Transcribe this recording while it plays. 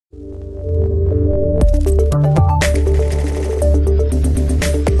Night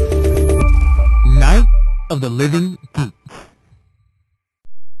of the Living Geeks.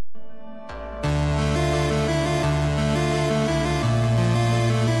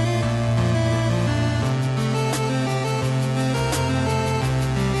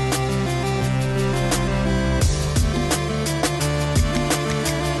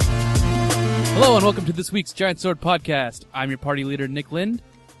 Hello and welcome to this week's Giant Sword Podcast. I'm your party leader, Nick Lind.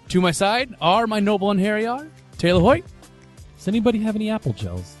 To my side are my noble and hairy are Taylor Hoyt. Does anybody have any apple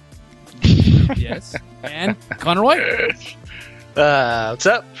gels? Yes. And Connor White. What's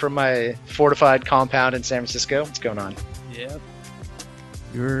up from my fortified compound in San Francisco? What's going on? Yep.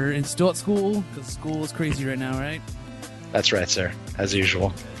 You're still at school? Because school is crazy right now, right? That's right, sir. As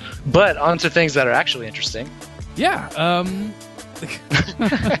usual. But on to things that are actually interesting. Yeah.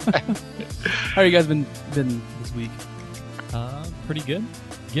 How you guys been this week? Pretty good.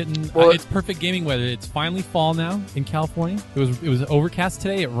 It's perfect gaming weather. It's finally fall now in California. It was overcast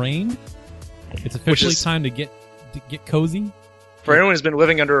today. It rained. It's officially time to get cozy. For anyone who's been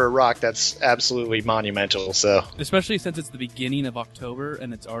living under a rock, that's absolutely monumental. So, especially since it's the beginning of October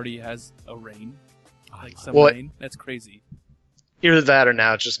and it's already has a rain, like some Well, rain. That's crazy. Either that or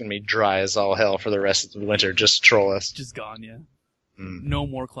now it's just going to be dry as all hell for the rest of the winter. Just to troll us. Just gone, yeah. No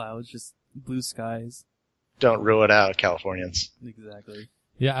more clouds, just blue skies. Don't rule it out, Californians. Exactly.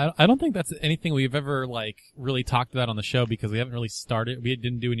 Yeah, I don't think that's anything we've ever really talked about on the show because we haven't really started. We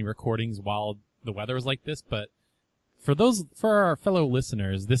didn't do any recordings while the weather was like this. But for our fellow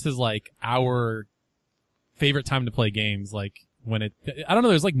listeners, this is like our favorite time to play games. Like when I don't know,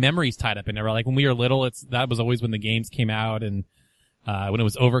 there's like memories tied up in it. Like when we were little, that was always when the games came out and. When it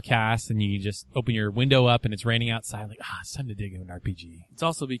was overcast and you just open your window up and it's raining outside, like, it's time to dig into an RPG. It's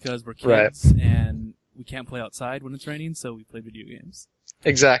also because we're kids and we can't play outside when it's raining, so we play video games.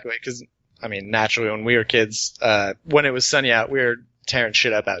 Exactly, because, naturally when we were kids, when it was sunny out, we were tearing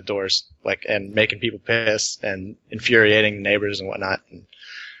shit up outdoors, and making people piss and infuriating neighbors and whatnot. And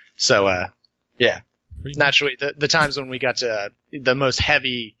so, yeah. Naturally, the times when we got to the most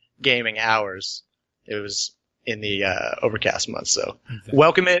heavy gaming hours, it was in the overcast months, so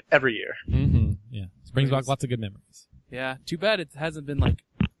Welcome it every year. Mm-hmm. Yeah, it brings back lots of good memories. Yeah, too bad it hasn't been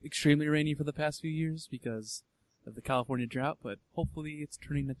extremely rainy for the past few years because of the California drought, but hopefully it's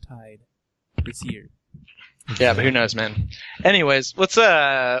turning the tide this year. Yeah, but who knows, man. Anyways, let's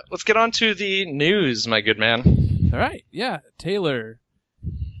get on to the news, my good man. All right, yeah, Taylor,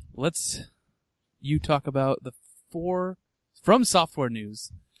 you talk about the 4 From Software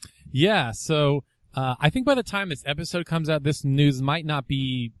news. Yeah, so. I think by the time this episode comes out, this news might not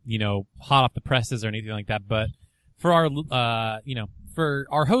be, hot off the presses or anything like that. But for our, for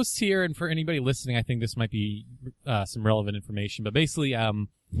our hosts here and for anybody listening, I think this might be some relevant information. But basically,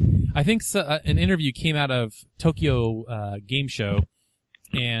 I think an interview came out of Tokyo Game Show,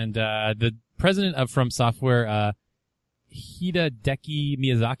 and the president of From Software, Hideki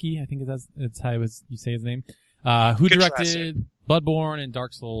Miyazaki, I think that's how you say his name, who directed Bloodborne and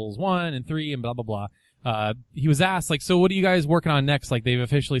Dark Souls 1 and 3 and blah, blah, blah. He was asked, so what are you guys working on next? They've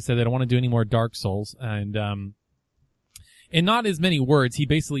officially said they don't want to do any more Dark Souls. And in not as many words, he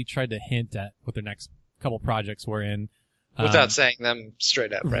basically tried to hint at what their next couple projects were in. Without saying them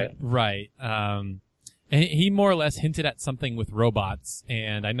straight up, right? Right. And he more or less hinted at something with robots.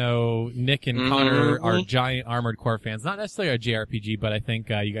 And I know Nick and Connor are giant Armored Core fans. Not necessarily a JRPG, but I think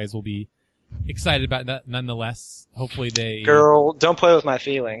you guys will be excited about that nonetheless. Hopefully they... Girl, don't play with my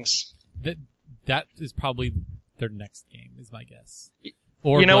feelings. That is probably their next game, is my guess.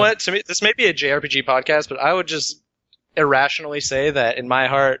 Or you know what? To me, this may be a JRPG podcast, but I would just irrationally say that in my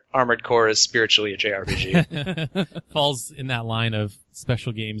heart, Armored Core is spiritually a JRPG. Falls in that line of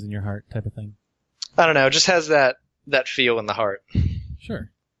special games in your heart type of thing. I don't know. It just has that feel in the heart.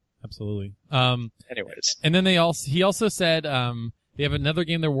 Sure. Absolutely. Anyways. And then he also said, they have another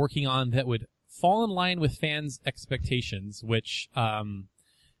game they're working on that would fall in line with fans' expectations, which a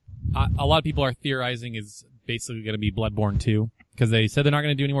lot of people are theorizing is basically going to be Bloodborne 2, because they said they're not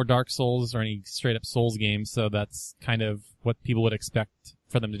going to do any more Dark Souls or any straight-up Souls games, so that's kind of what people would expect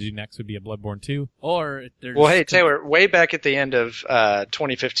for them to do next would be a Bloodborne 2. Or well, hey, Taylor, way back at the end of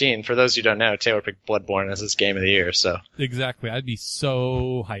 2015, for those who don't know, Taylor picked Bloodborne as his game of the year, so. Exactly. I'd be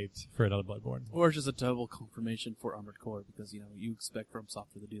so hyped for another Bloodborne. Or just a double confirmation for Armored Core, because, you expect From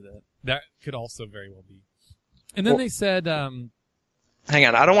Software to do that. That could also very well be. And then they said, hang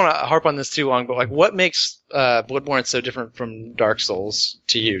on, I don't want to harp on this too long, but what makes Bloodborne so different from Dark Souls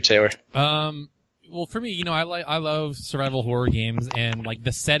to you, Taylor? Well, for me, I love survival horror games, and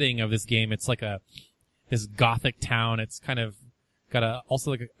the setting of this game, it's this gothic town. It's kind of got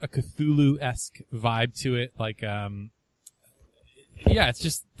also like a Cthulhu-esque vibe to it. Like, yeah, it's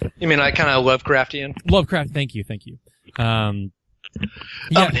just You mean like kind of Lovecraftian? Lovecraft. Thank you. I'm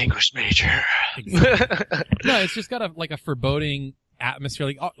an English major. Exactly. No, it's just got a foreboding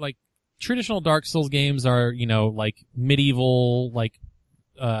atmosphere. Like traditional Dark Souls games are, like medieval, like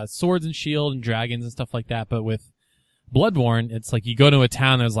swords and shield and dragons and stuff like that. But with Bloodborne, it's like you go to a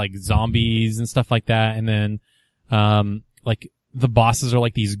town, there's like zombies and stuff like that, and then like the bosses are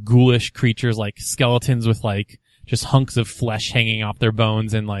like these ghoulish creatures, like skeletons with like just hunks of flesh hanging off their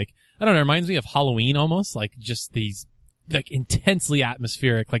bones, and like I don't know, it reminds me of Halloween almost, like just these like intensely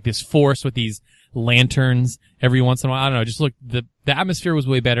atmospheric, like this forest with these lanterns every once in a while. I don't know, just look, the atmosphere was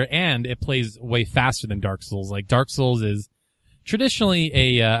way better, and it plays way faster than Dark Souls. Like Dark Souls is traditionally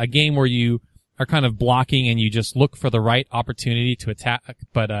a game where you are kind of blocking and you just look for the right opportunity to attack.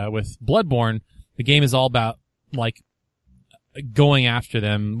 But with Bloodborne, the game is all about like going after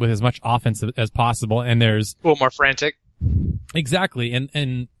them with as much offense as possible. And there's a little more frantic. Exactly.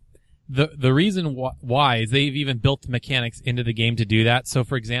 And the reason why is they've even built mechanics into the game to do that. So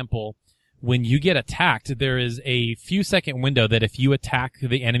for example, when you get attacked, there is a few second window that if you attack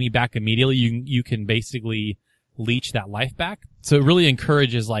the enemy back immediately, you can basically leech that life back. So it really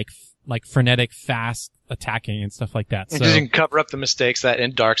encourages like frenetic, fast attacking and stuff like that. So you can cover up the mistakes that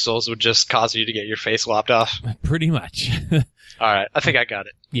in Dark Souls would just cause you to get your face lopped off. Pretty much. All right, I think I got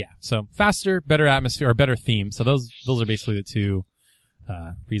it. Yeah. So faster, better atmosphere, or better theme. So those are basically the two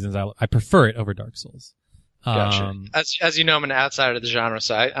reasons I prefer it over Dark Souls. Gotcha. As you know, I'm an outsider of the genre,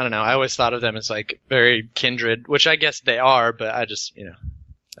 so I don't know. I always thought of them as like very kindred, which I guess they are, but I just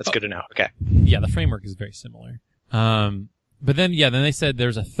that's good to know. Okay. Yeah, the framework is very similar. But then they said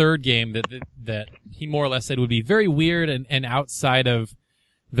there's a third game that he more or less said would be very weird and outside of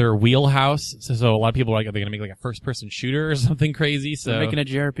their wheelhouse. So a lot of people are like, are they going to make like a first-person shooter or something crazy? So they're making a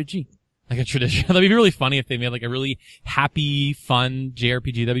JRPG. Like a tradition. That'd be really funny if they made like a really happy, fun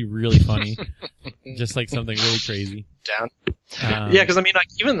JRPG. That'd be really funny. Just like something really crazy. Down. Yeah, because I mean, like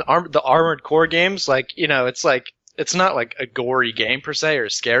even the Armored Core games, like it's like it's not like a gory game per se or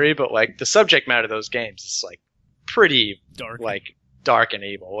scary, but like the subject matter of those games is like pretty dark and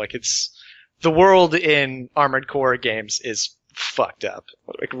evil. Like it's the world in Armored Core games is fucked up,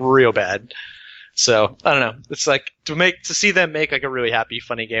 like real bad. So I don't know. It's like to see them make like a really happy,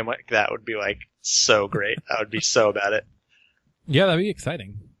 funny game like that would be like so great. I would be so about it. Yeah, that'd be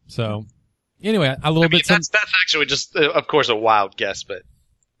exciting. So anyway, a little bit. That's actually just, of course, a wild guess, but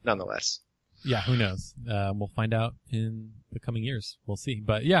nonetheless. Yeah, who knows? We'll find out in the coming years. We'll see.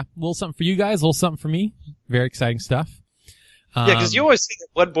 But yeah, a little something for you guys, a little something for me. Very exciting stuff. Yeah, because you always think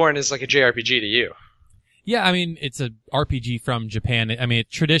that Bloodborne is like a JRPG to you. Yeah, I mean, it's a RPG from Japan. I mean,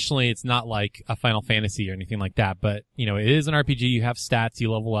 traditionally, it's not like a Final Fantasy or anything like that, but, it is an RPG. You have stats,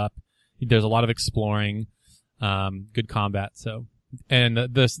 you level up. There's a lot of exploring, good combat, so. And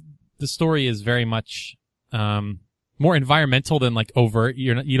the story is very much, more environmental than like overt.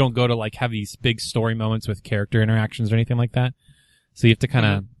 You don't go to like have these big story moments with character interactions or anything like that. So you have to kind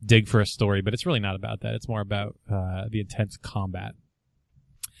of dig for a story, but it's really not about that. It's more about, the intense combat.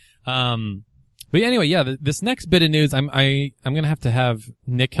 But anyway, yeah, this next bit of news, I'm gonna have to have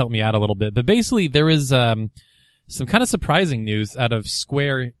Nick help me out a little bit. But basically, there is some kind of surprising news out of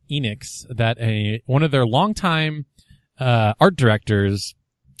Square Enix that one of their longtime art directors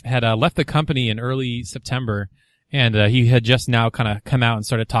had left the company in early September, and he had just now kind of come out and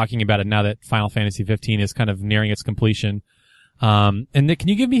started talking about it now that Final Fantasy 15 is kind of nearing its completion. And Nick, can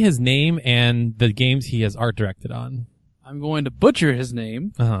you give me his name and the games he has art directed on? I'm going to butcher his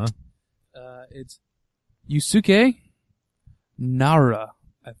name. Uh-huh. It's Yusuke Naura.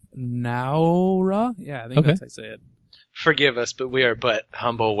 Naura? Yeah, I think that's how I say it. Forgive us, but we are but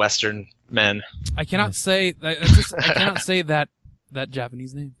humble Western men. I cannot say that. I cannot say that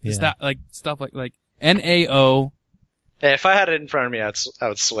Japanese name. Yeah. It's that like stuff like Nao. Hey, if I had it in front of me, I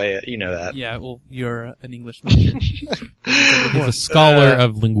would slay it. You know that. Yeah, well, you're an English major. He's a scholar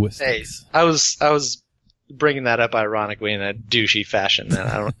of linguistics. Hey, I was bringing that up ironically in a douchey fashion.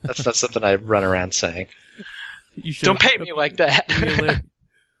 That's not something I run around saying. Don't pay me like that.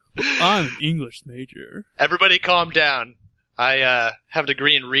 I'm an English major. Everybody calm down. I have a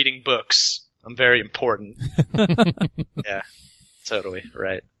degree in reading books. I'm very important. Yeah, totally,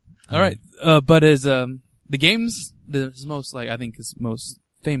 right. All right. But his the games, his most his most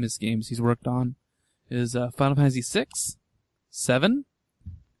famous games he's worked on is Final Fantasy 6, 7,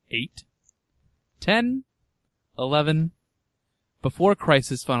 8, 10, 11, Before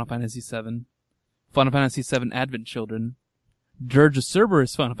Crisis Final Fantasy 7, Final Fantasy 7 Advent Children, Dirge of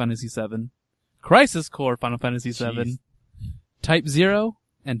Cerberus Final Fantasy 7, Crisis Core Final Fantasy 7, Type 0,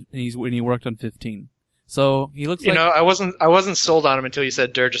 and he worked on 15. So he looks You like... know, I wasn't sold on him until you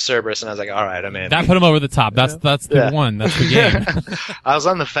said Dirge of Cerberus, and I was like, all right, I'm in. That put him over the top. That's the one. That's the game. I was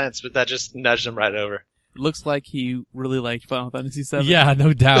on the fence, but that just nudged him right over. Looks like he really liked Final Fantasy VII. Yeah,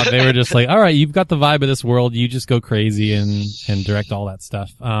 no doubt. They were just like, all right, you've got the vibe of this world. You just go crazy and direct all that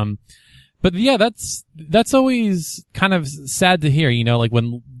stuff. But yeah, that's always kind of sad to hear, you know, like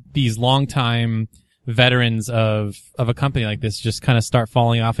when these longtime veterans of a company like this just kind of start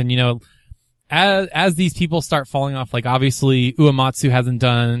falling off. And, you know, as these people start falling off, like obviously Uematsu hasn't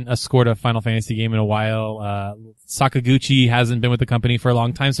done a score to a Final Fantasy game in a while. Sakaguchi hasn't been with the company for a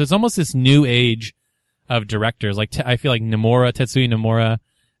long time. So it's almost this new age of directors. Like, I feel like Tetsuya Nomura,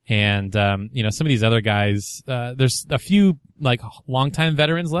 and, you know, some of these other guys, there's a few, like, longtime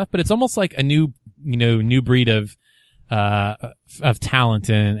veterans left, but it's almost like a new breed of talent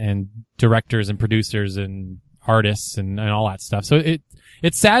and directors and producers and artists and all that stuff. So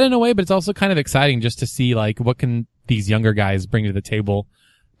it's sad in a way, but it's also kind of exciting just to see, like, what can these younger guys bring to the table.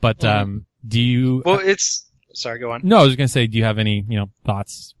 But, do you... Well, sorry, go on. No, I was going to say, do you have any, you know,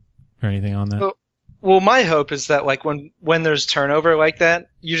 thoughts or anything on that? Well, my hope is that, like, when there's turnover like that,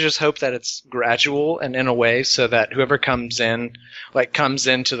 you just hope that it's gradual and in a way so that whoever comes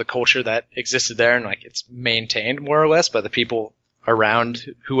into the culture that existed there and, like, it's maintained more or less by the people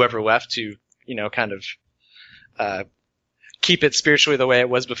around whoever left to, you know, kind of, keep it spiritually the way it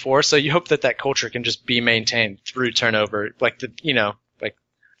was before. So you hope that culture can just be maintained through turnover, like like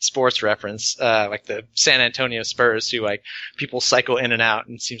sports reference, like the San Antonio Spurs, who, like, people cycle in and out,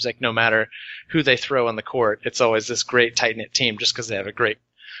 and it seems like no matter who they throw on the court, it's always this great tight-knit team just because they have a great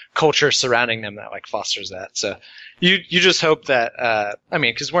culture surrounding them that, like, fosters that. So you just hope that, I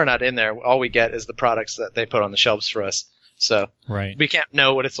mean, because we're not in there, all we get is the products that they put on the shelves for us. So right. We can't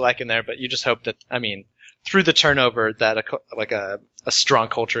know what it's like in there, but you just hope that, I mean, through the turnover, that a strong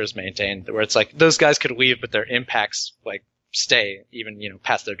culture is maintained, where it's like those guys could leave, but their impacts, like, stay even, you know,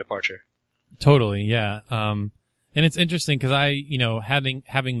 past their departure. Totally, yeah. And it's interesting because I, you know,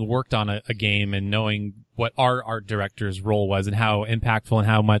 having worked on a game and knowing what our art director's role was and how impactful and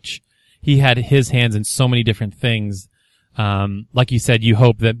how much he had his hands in so many different things. Like you said, you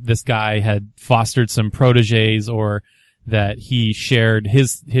hope that this guy had fostered some proteges, or that he shared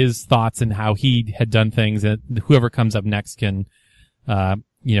his thoughts and how he had done things, and whoever comes up next can,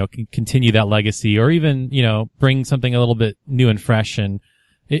 you know, can continue that legacy, or even, you know, bring something a little bit new and fresh. And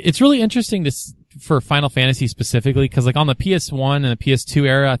it's really interesting for Final Fantasy specifically, because, like, on the PS1 and the PS2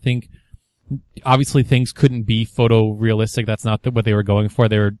 era, I think obviously things couldn't be photorealistic. That's not what they were going for.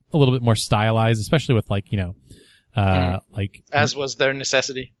 They were a little bit more stylized, especially with, like, you know, like, as was their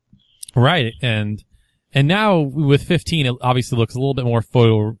necessity. Right. And now with 15, it obviously looks a little bit more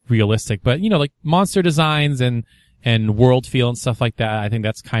photorealistic, but, you know, like monster designs and world feel and stuff like that, I think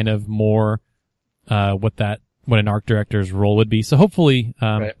that's kind of more, what an art director's role would be. So hopefully,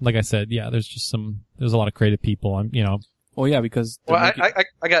 right. Like I said, yeah, there's a lot of creative people. You know. Well, yeah, because. Well,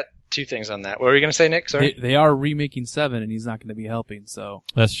 I got two things on that. What were you going to say, Nick? Sorry. They are remaking 7, and he's not going to be helping, so.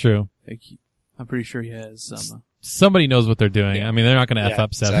 That's true. I'm pretty sure he has some. Somebody knows what they're doing. Yeah. I mean, they're not going to F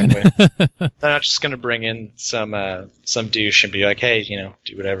up 7. Exactly. They're not just going to bring in some douche and be like, hey, you know,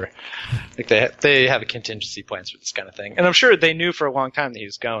 do whatever. Like they have a contingency plans for this kind of thing. And I'm sure they knew for a long time that he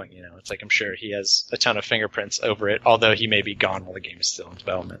was going, you know. It's like, I'm sure he has a ton of fingerprints over it, although he may be gone while the game is still in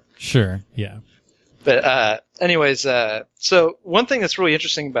development. Sure, yeah. But anyways, so one thing that's really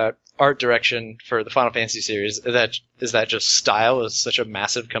interesting about art direction for the Final Fantasy series is that just style is such a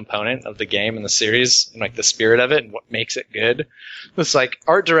massive component of the game and the series, and, like, the spirit of it and what makes it good. It's like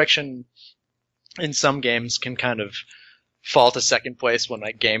art direction in some games can kind of fall to second place when,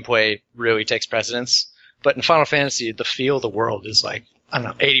 like, gameplay really takes precedence. But in Final Fantasy, the feel of the world is, like, I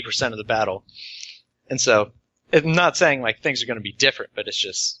don't know, 80% of the battle. And so, I'm not saying, like, things are going to be different, but it's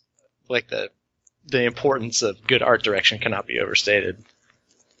just, like, the importance of good art direction cannot be overstated.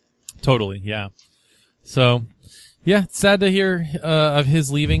 Totally, yeah. So, yeah, it's sad to hear of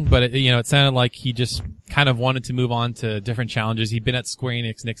his leaving, but it sounded like he just kind of wanted to move on to different challenges. He'd been at Square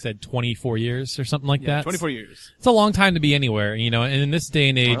Enix, Nick said 24 years or something like that. 24 years. It's a long time to be anywhere, you know, and in this day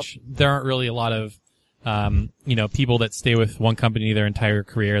and age, there aren't really a lot of, people that stay with one company their entire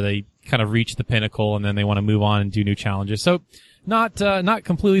career. They kind of reach the pinnacle and then they want to move on and do new challenges. So, not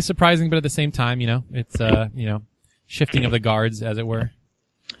completely surprising, but at the same time, you know, it's, shifting of the guards, as it were.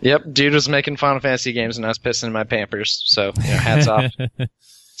 Yep, dude was making Final Fantasy games and I was pissing in my Pampers, so, you know, hats off.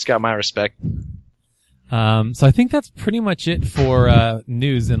 It's got my respect. So I think that's pretty much it for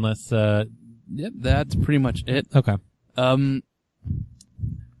news, unless Yep, that's pretty much it. Okay. A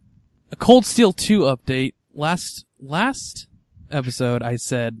Cold Steel 2 update. Last episode, I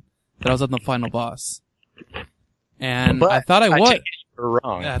said that I was on the final boss. And But I thought I was. take it you were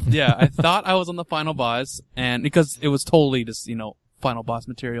wrong. Yeah, I thought I was on the final boss, and because it was totally just, final boss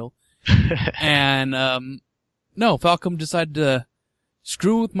material. And, no, Falcom decided to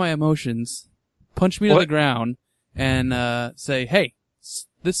screw with my emotions, punch me to the ground, and, say, hey,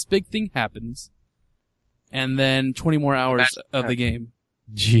 this big thing happens. And then 20 more hours of the game.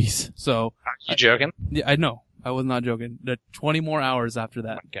 Jeez. So. Are you joking? Yeah, I know. I was not joking. 20 more hours after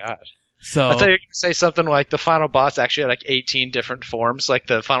that. Oh my God. So. I thought you were going to say something like the final boss actually had like 18 different forms, like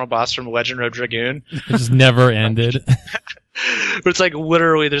the final boss from Legend of Dragoon. It just never ended. But it's like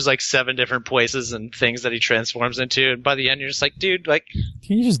literally there's like 7 different places and things that he transforms into, and by the end you're just like, dude, like,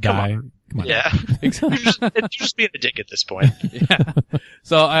 can you just die? Come on. Yeah. you're just being a dick at this point. Yeah.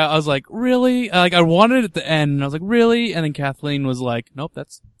 So I was like, really? Like, I wanted it at the end, and I was like, really? And then Kathleen was like, nope,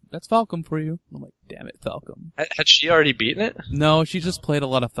 that's Falcom for you. I'm like, damn it, Falcom. Had she already beaten it? No, she just played a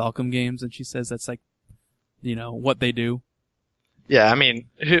lot of Falcom games, and she says that's like, what they do. Yeah, I mean,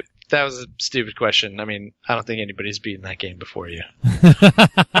 that was a stupid question. I mean, I don't think anybody's beaten that game before you.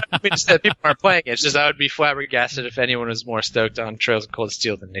 I mean, just that people aren't playing it. It's just I would be flabbergasted if anyone was more stoked on Trails of Cold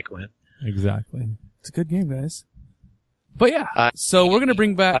Steel than Nick went. Exactly. It's a good game, guys. But yeah, so we're gonna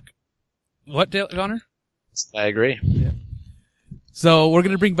bring back what, Connor? I agree. Yeah. So we're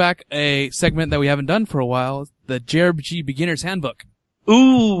gonna bring back a segment that we haven't done for a while, the JRPG Beginner's Handbook.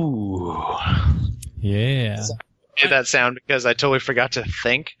 Ooh. Yeah. I did that sound because I totally forgot to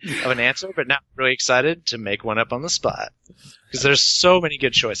think of an answer, but now I'm really excited to make one up on the spot. Because there's so many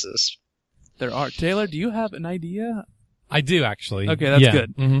good choices. There are. Taylor, do you have an idea? I do, actually. Okay, that's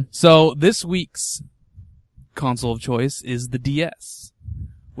good. Mm-hmm. So this week's console of choice is the DS,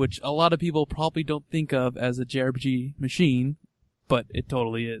 which a lot of people probably don't think of as a JRPG machine, but it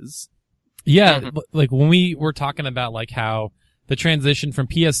totally is. Yeah, like when we were talking about like how the transition from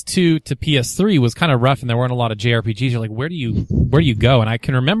PS2 to PS3 was kind of rough and there weren't a lot of JRPGs, you're like, where do you go? And I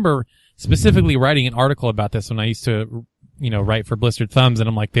can remember specifically writing an article about this when I used to, write for Blistered Thumbs, and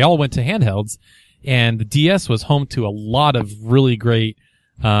I'm like, they all went to handhelds. And the DS was home to a lot of really great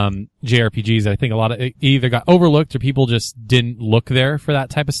JRPGs. I think a lot of it either got overlooked or people just didn't look there for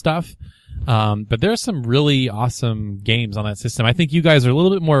that type of stuff. But there's some really awesome games on that system. I think you guys are a little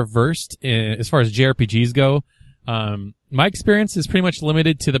bit more versed as far as JRPGs go. My experience is pretty much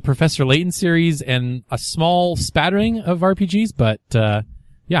limited to the Professor Layton series and a small spattering of RPGs, but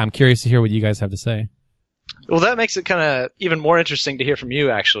yeah, I'm curious to hear what you guys have to say. Well, that makes it kind of even more interesting to hear from you,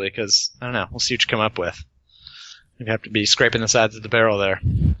 actually, because, I don't know, we'll see what you come up with. You have to be scraping the sides of the barrel there,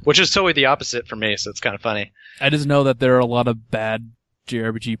 which is totally the opposite for me, so it's kind of funny. I just know that there are a lot of bad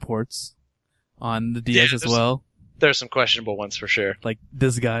JRPG ports on the DS as well. There's some questionable ones for sure. Like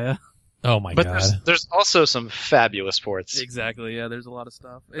Disgaea. Oh my but god. There's also some fabulous ports. Exactly, yeah, there's a lot of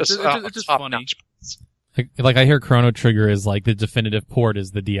stuff. It's just funny. Like I hear Chrono Trigger is like the definitive port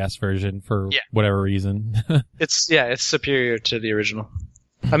is the DS version for whatever reason. It's superior to the original.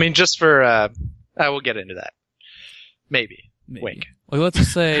 I mean, just for I will get into that. Maybe. Wink. Well, let's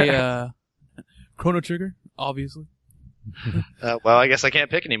just say Chrono Trigger, obviously. Well, I guess I can't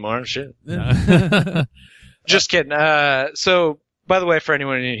pick anymore. Shit. No. Just kidding. So, by the way, for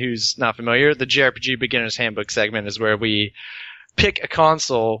anyone who's not familiar, the JRPG Beginner's Handbook segment is where we pick a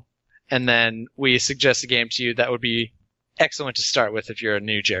console and then we suggest a game to you that would be excellent to start with if you're a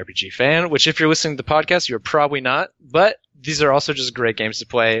new JRPG fan, which if you're listening to the podcast, you're probably not. But these are also just great games to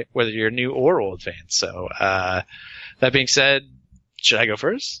play, whether you're a new or old fan. So, that being said, should I go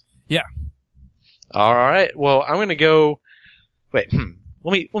first? Yeah. All right. Well, I'm going to go. Wait.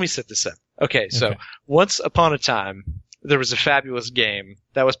 Let me set this up. Okay. So once upon a time, there was a fabulous game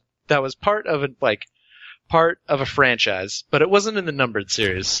that was part of a franchise, but it wasn't in the numbered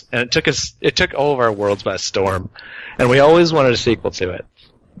series, and it took all of our worlds by storm, and we always wanted a sequel to it.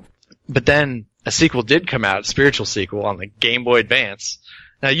 But then a sequel did come out, a spiritual sequel on the Game Boy Advance.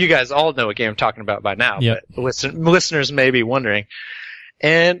 Now you guys all know what game I'm talking about by now, but the listeners may be wondering.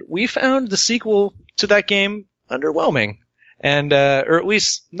 And we found the sequel to that game underwhelming, and or at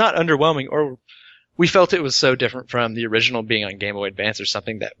least not underwhelming, or we felt it was so different from the original being on Game Boy Advance or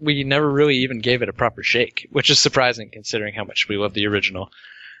something that we never really even gave it a proper shake, which is surprising considering how much we love the original.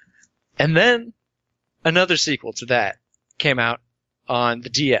 And then another sequel to that came out on the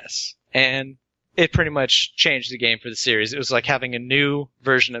DS, and it pretty much changed the game for the series. It was like having a new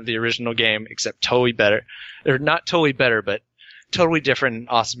version of the original game, except totally better. Or not totally better, but totally different and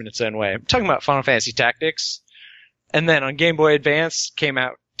awesome in its own way. I'm talking about Final Fantasy Tactics. And then on Game Boy Advance came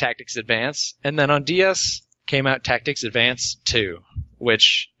out Tactics Advance. And then on DS came out Tactics Advance 2,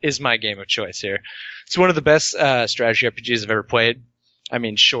 which is my game of choice here. It's one of the best strategy RPGs I've ever played. I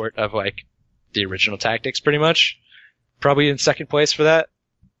mean, short of like the original Tactics, pretty much. Probably in second place for that.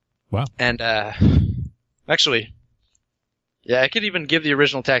 Wow. And actually, yeah, I could even give the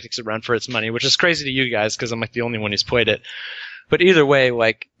original Tactics a run for its money, which is crazy to you guys because I'm like the only one who's played it. But either way,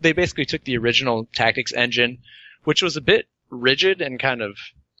 like they basically took the original Tactics engine, which was a bit rigid and kind of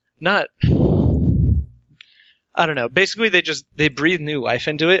not, I don't know. Basically, they breathed new life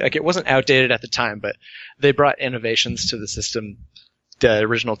into it. Like it wasn't outdated at the time, but they brought innovations to the system, the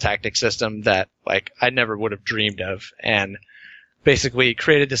original Tactics system that like I never would have dreamed of, and basically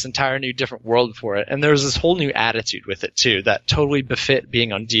created this entire new different world for it. And there was this whole new attitude with it too that totally befit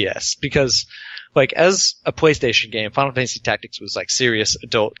being on DS, because like as a PlayStation game, Final Fantasy Tactics was like serious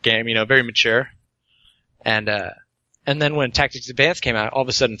adult game, you know, very mature. And then when Tactics Advance came out, all of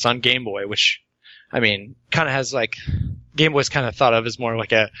a sudden it's on Game Boy, which, I mean, kind of has like, Game Boy's kind of thought of as more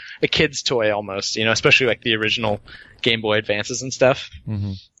like a kid's toy almost, you know, especially like the original Game Boy Advances and stuff.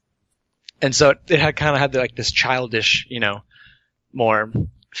 Mm-hmm. And so it had kind of had like this childish, you know, more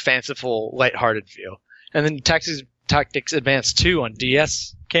fanciful, lighthearted feel. And then Tactics Advance 2 on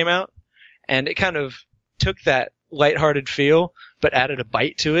DS came out, and it kind of took that lighthearted feel, but added a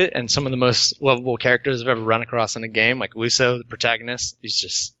bite to it, and some of the most lovable characters I've ever run across in a game, like Luso, the protagonist, he's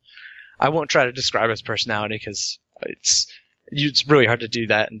just, I won't try to describe his personality because it's really hard to do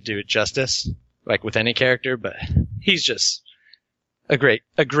that and do it justice, like with any character, but he's just a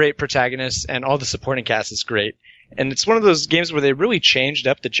great protagonist, and all the supporting cast is great. And it's one of those games where they really changed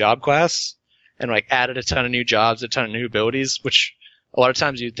up the job class and like added a ton of new jobs, a ton of new abilities, which a lot of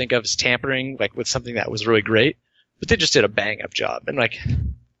times you'd think of as tampering like with something that was really great, but they just did a bang up job. And like,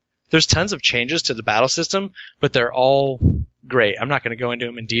 there's tons of changes to the battle system, but they're all great. I'm not going to go into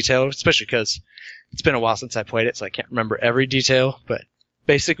them in detail, especially because it's been a while since I played it, so I can't remember every detail. But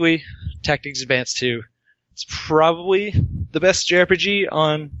basically, Tactics Advance 2 is probably the best JRPG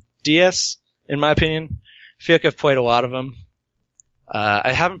on DS, in my opinion. I feel like I've played a lot of them.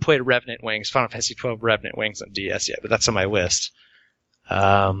 I haven't played Revenant Wings, Final Fantasy 12 Revenant Wings on DS yet, but that's on my list.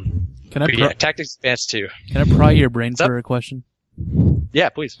 Tactics Advance 2. Can I pry your brain for a question? Yeah,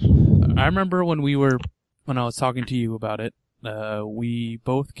 please. I remember when I was talking to you about it, we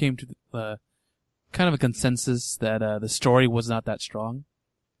both came to kind of a consensus that the story was not that strong.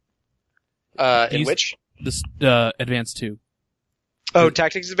 In which? Advance 2. Oh,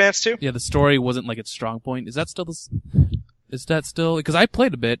 Tactics Advance 2? Yeah, the story wasn't like its strong point. Is that still, because I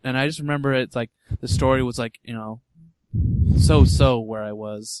played a bit, and I just remember it's like, the story was like, you know, so where I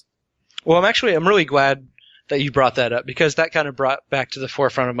was. Well, I'm really glad that you brought that up, because that kind of brought back to the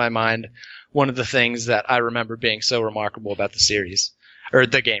forefront of my mind one of the things that I remember being so remarkable about the series, or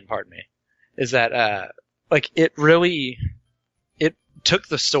the game, pardon me, is that, it took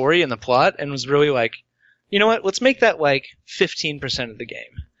the story and the plot and was really like, you know what, let's make that like 15% of the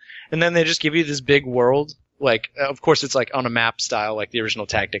game. And then they just give you this big world, like, of course it's like on a map style, like the original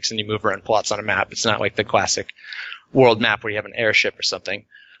Tactics, and you move around plots on a map. It's not like the classic world map where you have an airship or something.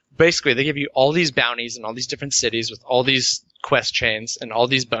 Basically, they give you all these bounties and all these different cities with all these quest chains and all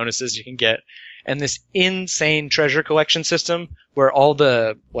these bonuses you can get, and this insane treasure collection system where all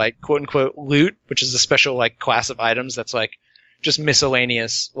the, like, quote-unquote loot, which is a special, like, class of items that's, like, just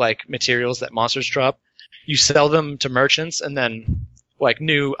miscellaneous, like, materials that monsters drop, you sell them to merchants, and then, like,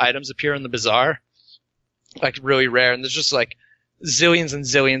 new items appear in the bazaar, like, really rare, and there's just, like, zillions and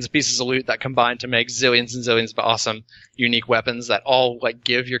zillions of pieces of loot that combine to make zillions and zillions of awesome, unique weapons that all, like,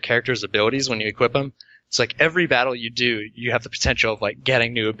 give your characters abilities when you equip them. It's like every battle you do, you have the potential of, like,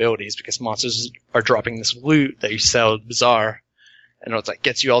 getting new abilities because monsters are dropping this loot that you sell at bazaar. And it's like,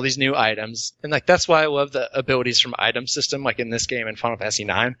 gets you all these new items. And, like, that's why I love the abilities from item system, like in this game in Final Fantasy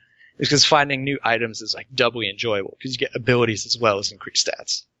 9. Is because finding new items is, like, doubly enjoyable because you get abilities as well as increased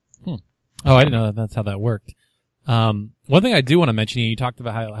stats. Oh, I didn't know that's how that worked. One thing I do want to mention, you talked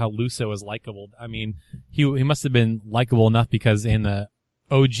about how Luso is likable. I mean, he must have been likable enough because in the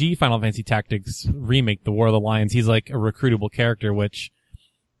OG Final Fantasy Tactics remake, The War of the Lions, he's like a recruitable character, which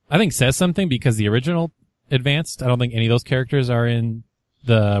I think says something because the original Advanced, I don't think any of those characters are in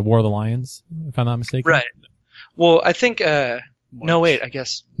the War of the Lions, if I'm not mistaken. Right. Well, I think, no, wait, I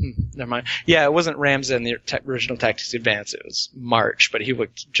guess, never mind. Yeah, it wasn't Ramza in the original Tactics Advance, it was March, but he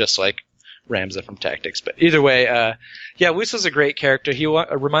looked just like Ramza from Tactics. But either way, Luso's a great character. He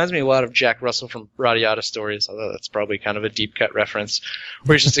reminds me a lot of Jack Russell from Radiata Stories, although that's probably kind of a deep cut reference,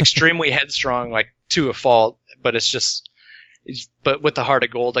 where he's just extremely headstrong, like, to a fault, but but with the heart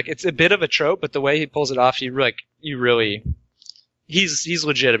of gold. Like, it's a bit of a trope, but the way he pulls it off, he's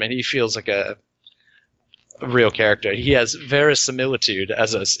legitimate. He feels like a a real character. He has verisimilitude,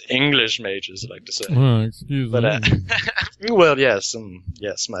 as us English mages like to say. Oh, excuse But me. well, yes,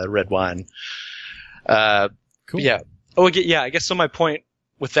 my red wine. Cool. Yeah. Oh, yeah. I guess so. My point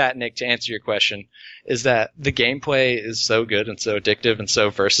with that, Nick, to answer your question, is that the gameplay is so good and so addictive and so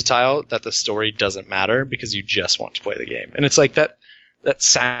versatile that the story doesn't matter because you just want to play the game. And it's like that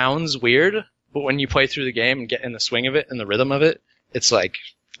sounds weird, but when you play through the game and get in the swing of it and the rhythm of it, it's like,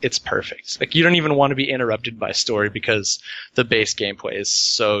 it's perfect. Like, you don't even want to be interrupted by story because the base gameplay is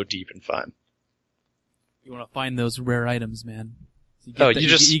so deep and fun. You want to find those rare items, man.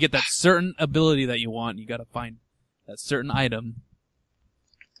 You get that certain ability that you want. You got to find that certain item.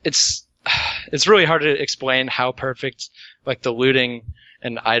 It's really hard to explain how perfect like the looting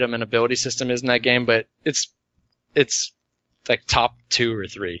and item and ability system is in that game, but it's like top 2 or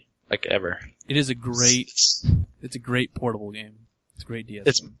 3 like ever. It is it's a great portable game. It's a great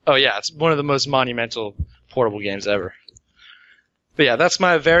DS. It's one of the most monumental portable games ever. But yeah, that's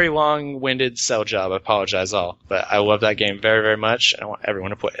my very long-winded sell job. I apologize all, but I love that game very, very much, and I want everyone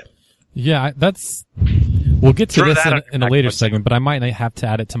to play it. Yeah, we'll get to Throw this that in a later segment, but I might have to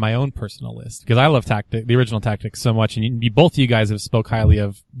add it to my own personal list because I love the original Tactics so much, and both of you guys have spoke highly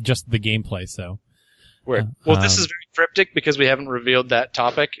of just the gameplay. So, Well, this is very cryptic because we haven't revealed that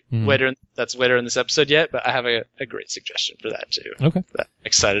topic later. That's later in this episode yet, but I have a great suggestion for that too. Okay, that I'm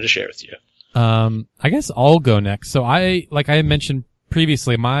excited to share with you. I guess I'll go next. So like I mentioned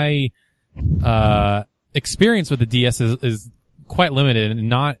previously, my experience with the DS is quite limited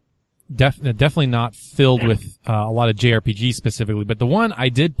and definitely not filled with a lot of JRPGs specifically, but the one I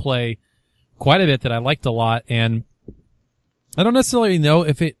did play quite a bit that I liked a lot, and I don't necessarily know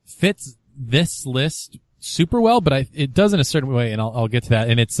if it fits this list super well, but it does in a certain way, and I'll get to that.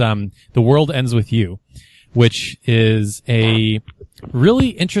 And it's The World Ends With You, which is a really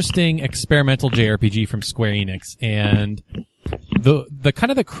interesting experimental JRPG from Square Enix. And the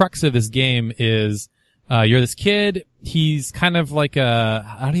kind of the crux of this game is you're this kid. He's kind of like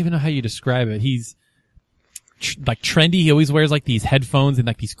I don't even know how you describe it. He's like trendy. He always wears like these headphones and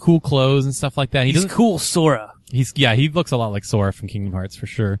like these cool clothes and stuff like that. He's cool, Sora. He looks a lot like Sora from Kingdom Hearts for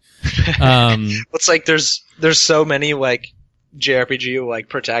sure. It's like there's so many like JRPG like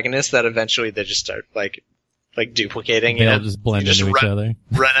protagonists that eventually they just start like duplicating. They all just blend into each other.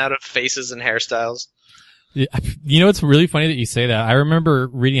 Run out of faces and hairstyles. You know, it's really funny that you say that. I remember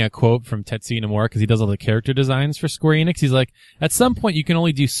reading a quote from Tetsuya Nomura because he does all the character designs for Square Enix. He's like, at some point you can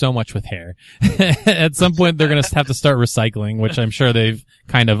only do so much with hair. At some point they're going to have to start recycling, which I'm sure they've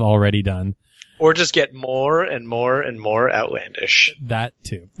kind of already done. Or just get more and more and more outlandish. That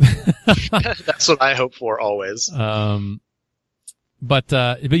too. That's what I hope for always. But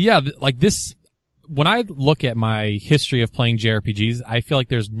yeah, like this, when I look at my history of playing JRPGs, I feel like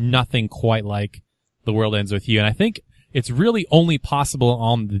there's nothing quite like The World Ends With You. And I think it's really only possible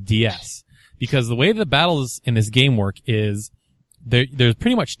on the DS because the way the battles in this game work is there's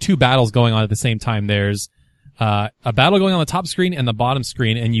pretty much 2 battles going on at the same time. There's a battle going on the top screen and the bottom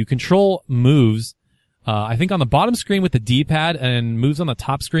screen, and you control moves, I think on the bottom screen with the D-pad and moves on the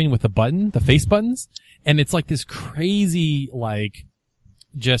top screen with the face buttons. And it's like this crazy, like,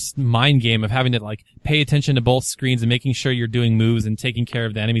 just mind game of having to like pay attention to both screens and making sure you're doing moves and taking care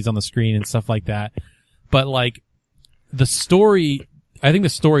of the enemies on the screen and stuff like that. But like the story, I think the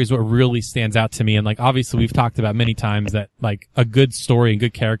story is what really stands out to me. And like obviously we've talked about many times that like a good story and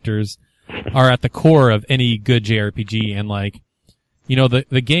good characters are at the core of any good JRPG. And like, you know,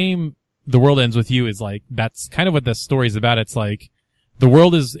 the game, The World Ends With You is like, that's kind of what the story is about. It's like the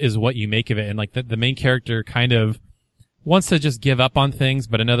world is what you make of it. And like the main character kind of wants to just give up on things,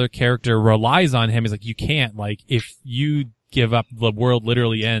 but another character relies on him. He's like, you can't, like, if you give up, the world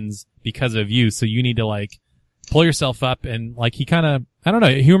literally ends because of you. So you need to like pull yourself up. And like he kind of, I don't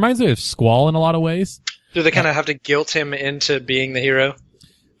know, he reminds me of Squall in a lot of ways. Do they kind of have to guilt him into being the hero?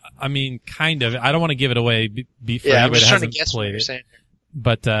 I mean, kind of. I don't want to give it away before I'm anybody just trying to hasn't guess what played you're it. saying.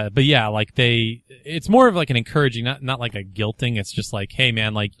 But yeah, like it's more of like an encouraging, not like a guilting. It's just like, hey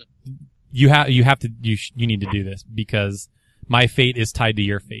man, like you need to do this because my fate is tied to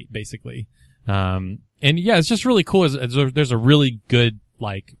your fate, basically. And yeah, it's just really cool. There's a really good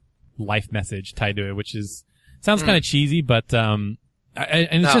like life message tied to it, which sounds kind of cheesy, but and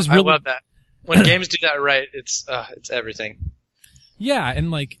it's just really. I love that. When games do that right, it's everything. Yeah,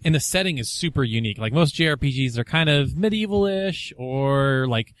 and the setting is super unique. Like most JRPGs are kind of medieval-ish or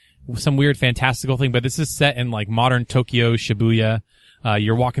like some weird fantastical thing, but this is set in like modern Tokyo, Shibuya.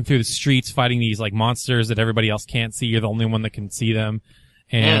 You're walking through the streets fighting these like monsters that everybody else can't see. You're the only one that can see them.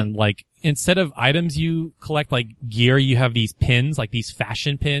 And like, instead of items you collect, like gear, you have these pins, like these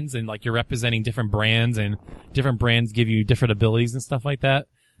fashion pins, and like you're representing different brands, and different brands give you different abilities and stuff like that,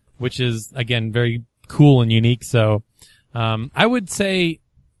 which is, again, very cool and unique. So, I would say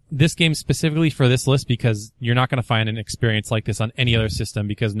this game specifically for this list, because you're not going to find an experience like this on any other system,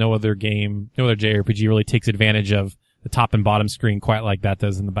 because no other JRPG really takes advantage of the top and bottom screen quite like that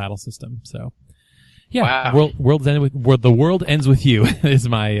does in the battle system. So, yeah, wow. the world ends with you is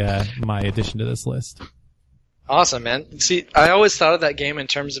my my addition to this list. Awesome, man. See, I always thought of that game in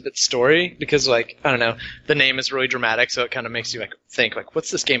terms of its story, because, like, I don't know, the name is really dramatic, so it kind of makes you like think, like,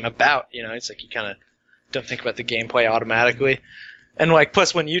 what's this game about? You know, it's like you kind of don't think about the gameplay automatically. And, like,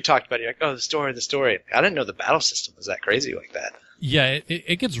 plus when you talked about it, you're like, oh, the story. I didn't know the battle system was that crazy like that. Yeah,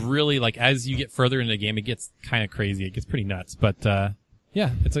 it gets really, like, as you get further into the game, it gets kind of crazy. It gets pretty nuts. But,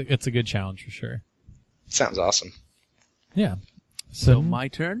 yeah, it's a good challenge for sure. Sounds awesome. Yeah. So my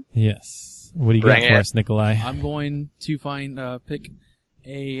turn? Yes. What do you got for us, Nikolai? I'm going to pick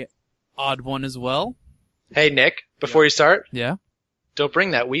a odd one as well. Hey, Nick, before you start, Yeah? don't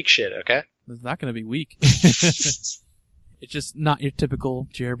bring that weak shit, okay? It's not going to be weak. It's just not your typical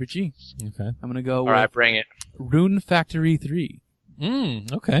JRPG. Okay. I'm going to go All right, with bring it. Rune Factory 3.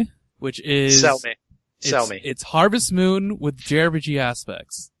 Okay. Which is... Sell me. It's Harvest Moon with JRPG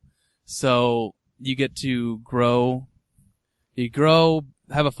aspects. So you get to grow,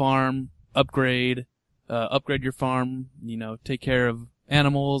 have a farm, upgrade your farm, take care of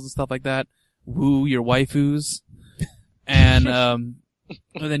animals and stuff like that, woo your waifus, and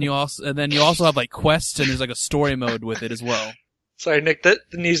then you also have like quests, and there's like a story mode with it as well. Sorry, Nick, that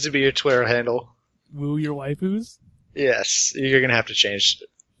needs to be your Twitter handle. Woo your waifus? Yes, you're gonna have to change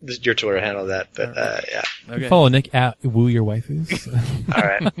your Twitter handle that, but yeah. Okay. Follow Nick at Woo Your Waifus. All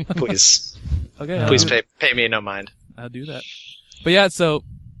right, please. Okay. Please pay me no mind. I'll do that. But yeah, so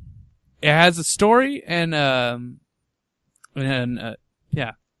it has a story and yeah.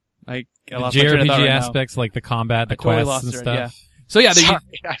 I lost my train of thought JRPG right aspects like the combat, the totally quests and lost it, stuff. yeah. So yeah, Sorry,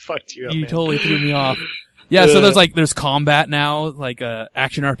 I fucked you up, you man. totally threw me off. Yeah, so there's combat now, like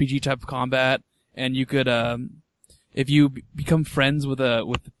action RPG type of combat, and you could if you become friends with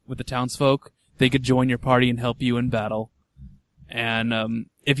the townsfolk, they could join your party and help you in battle. And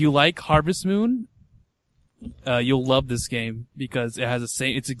if you like Harvest Moon, you'll love this game because it has the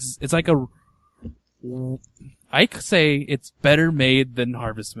same. It's like a. I could say it's better made than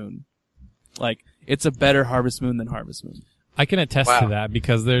Harvest Moon. Like it's a better Harvest Moon than Harvest Moon. I can attest to that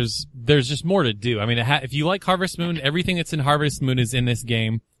because there's just more to do. I mean, if you like Harvest Moon, everything that's in Harvest Moon is in this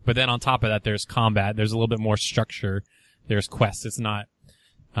game. But then on top of that, there's combat. There's a little bit more structure. There's quests. It's not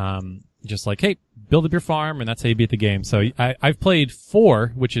just like, hey, build up your farm, and that's how you beat the game. So I've played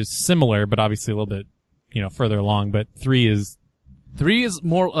 4, which is similar, but obviously a little bit, further along. But 3 is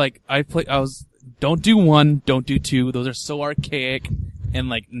more like don't do 1, don't do 2. Those are so archaic and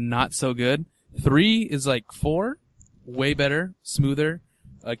like not so good. 3 is like 4, way better, smoother.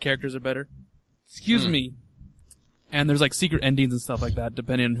 Characters are better. Excuse me. And there's like secret endings and stuff like that,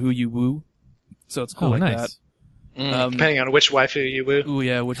 depending on who you woo. So it's cool nice. that. Depending on which waifu you woo. Ooh,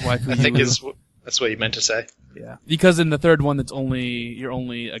 yeah, which waifu I think that's what you meant to say. Yeah, because in the third one, you're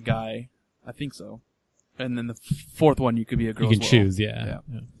only a guy. I think so. And then the fourth one, you could be a girl. You can as well. choose, yeah.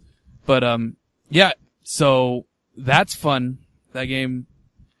 But yeah. So that's fun. That game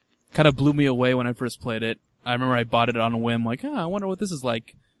kind of blew me away when I first played it. I remember I bought it on a whim, like, I wonder what this is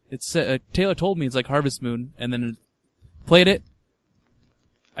like. It's Taylor told me it's like Harvest Moon, and then played it.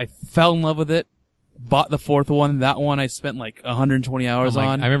 I fell in love with it. Bought the fourth one. That one I spent like 120 hours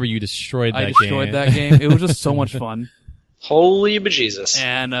on. I remember you destroyed that game. I destroyed that game. It was just so much fun. Holy bejesus.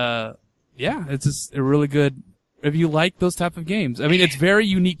 And yeah, it's just a really good. If you like those type of games, I mean, it's very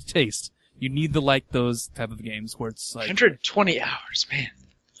unique taste. You need to like those type of games where it's like 120 hours, man.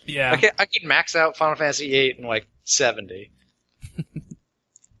 Yeah, I could max out Final Fantasy VIII in like 70.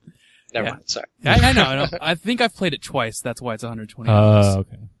 Never mind. Sorry. I know. I think I've played it twice. That's why it's 120 hours. Oh,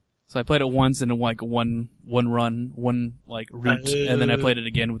 okay. So I played it once in like one run, one like route, and then I played it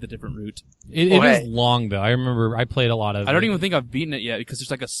again with a different route. It is long though. I remember I played a lot of. I don't even think I've beaten it yet because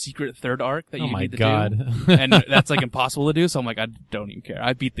there's like a secret third arc that you need to do, and that's like impossible to do. So I'm like, I don't even care.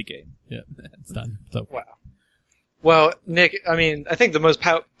 I beat the game. Yeah, it's done. So wow. Well, Nick, I mean, I think the most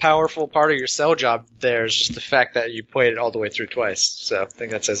powerful part of your cell job there is just the fact that you played it all the way through twice. So I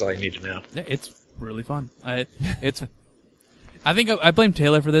think that says all you need to know. Yeah, it's really fun. I think I blame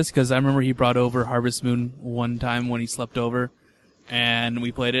Taylor for this because I remember he brought over Harvest Moon one time when he slept over, and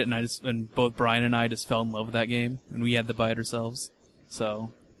we played it, and both Brian and I just fell in love with that game, and we had to buy it ourselves.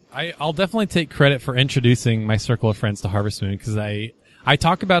 So I'll definitely take credit for introducing my circle of friends to Harvest Moon because I I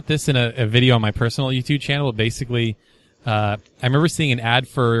talk about this in a video on my personal YouTube channel. Basically, I remember seeing an ad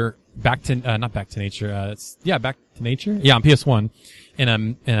for Back to Nature. Back to Nature. Yeah, on PS1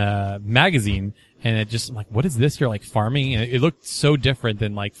 in a magazine. And it just, I'm like, what is this? You're like farming? And it looked so different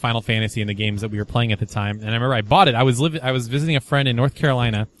than like Final Fantasy and the games that we were playing at the time. And I remember I bought it. I was visiting a friend in North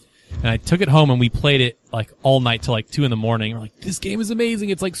Carolina, and I took it home and we played it like all night till like 2 a.m. We're like, this game is amazing.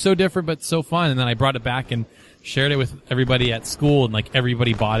 It's like so different, but so fun. And then I brought it back and shared it with everybody at school, and like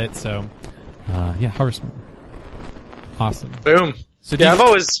everybody bought it. So, Harvest Moon. Awesome. Boom. So yeah,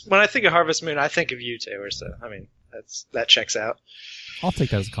 when I think of Harvest Moon, I think of you, Taylor. So, I mean, that checks out. I'll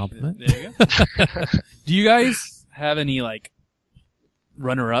take that as a compliment. There you go. Do you guys have any like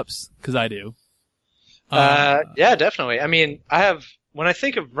runner-ups? Because I do. Yeah, definitely. I mean, when I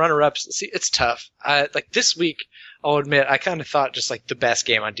think of runner-ups, see, it's tough. Like this week, I'll admit, I kind of thought just like the best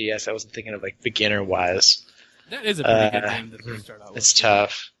game on DS. I wasn't thinking of like beginner-wise. That is a pretty good game to start out with. It's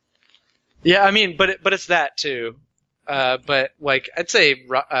tough. Yeah, I mean, but it's that too. But like, I'd say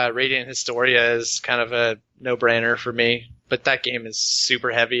Radiant Historia is kind of a no-brainer for me. But that game is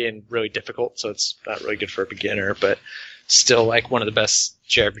super heavy and really difficult, so it's not really good for a beginner, but still like one of the best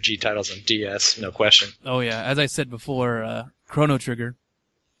JRPG titles on DS, no question. Oh yeah, as I said before, Chrono Trigger.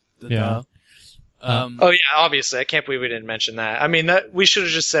 Yeah. Oh yeah, obviously. I can't believe we didn't mention that. I mean, we should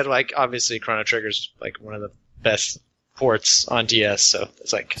have just said like, obviously Chrono Trigger's like one of the best ports on DS, so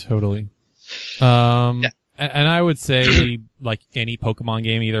it's like... Totally. Yeah. And I would say, like any Pokemon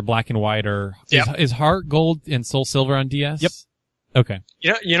game, either Black and White or is Heart Gold and Soul Silver on DS? Yep. Okay.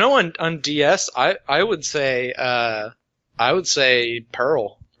 You know, on DS, I would say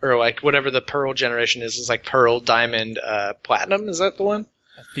Pearl, or like whatever the Pearl generation is like Pearl, Diamond, Platinum. Is that the one?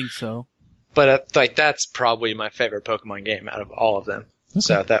 I think so. But like that's probably my favorite Pokemon game out of all of them. Okay.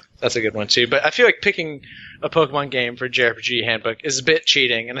 So that's a good one too. But I feel like picking a Pokemon game for JRPG Handbook is a bit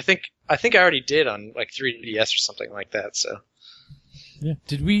cheating, and I think I already did on like 3DS or something like that. So yeah,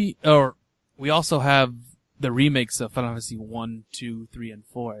 we also have the remakes of Final Fantasy 1, 2, 3, and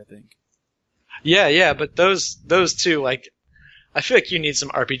 4. I think. Yeah, but those two, like, I feel like you need some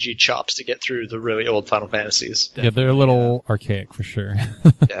RPG chops to get through the really old Final Fantasies. Definitely. Yeah, they're a little archaic for sure.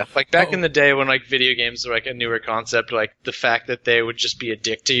 Yeah, like back in the day when like video games were like a newer concept, like the fact that they would just be a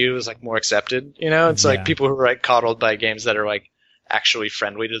dick to you is like more accepted. You know, it's like people who are like coddled by games that are like actually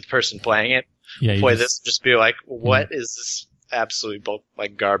friendly to the person playing it. Yeah, play this, just be like, what is this absolute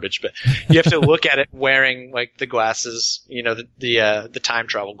like garbage? But you have to look at it wearing like the glasses, you know, the time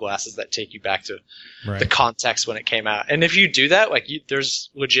travel glasses that take you back to the context when it came out. And if you do that, like there's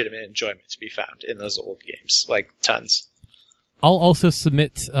legitimate enjoyment to be found in those old games, like tons. I'll also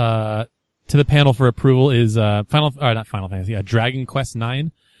submit to the panel for approval is not Final Fantasy, Dragon Quest IX.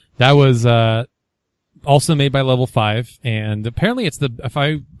 That was also made by Level 5, and apparently if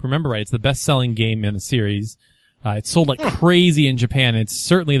I remember right, it's the best-selling game in the series. It sold like crazy in Japan. It's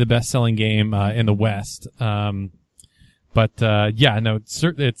certainly the best-selling game in the West. But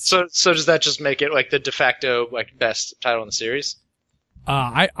it's so does that just make it like the de facto like best title in the series?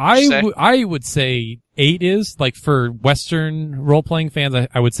 I would say 8 is like for Western role-playing fans.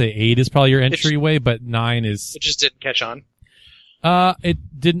 I would say 8 is probably your entryway, but 9 is. It just didn't catch on.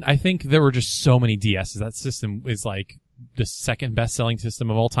 It didn't. I think there were just so many DSs. That system is like the second best-selling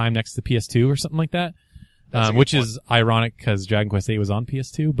system of all time, next to PS2 or something like that. Which is ironic because Dragon Quest VIII was on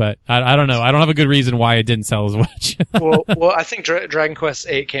PS2, but I don't know. I don't have a good reason why it didn't sell as much. well, I think Dragon Quest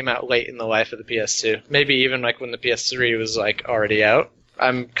VIII came out late in the life of the PS2. Maybe even like when the PS3 was like already out.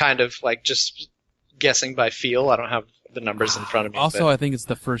 I'm kind of like just guessing by feel. I don't have the numbers in front of me. Also, I think it's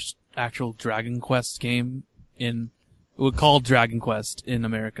the first actual Dragon Quest game called Dragon Quest in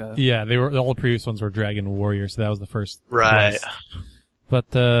America. Yeah, all the previous ones were Dragon Warrior, so that was the first. Right.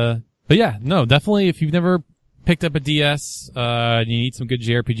 Quest. But yeah, no, definitely if you've never picked up a DS, and you need some good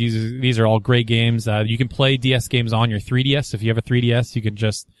JRPGs, these are all great games. You can play DS games on your 3DS. If you have a 3DS, you can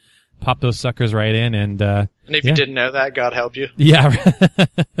just pop those suckers right in and if you didn't know that, God help you. Yeah.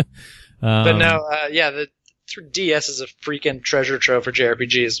 But no, the DS is a freaking treasure trove for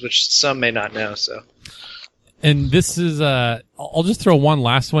JRPGs, which some may not know, so. And this is, I'll just throw one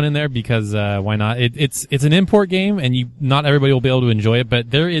last one in there because, why not? It's an import game and not everybody will be able to enjoy it, but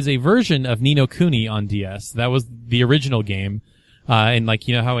there is a version of Ni no Kuni on DS. That was the original game. And like,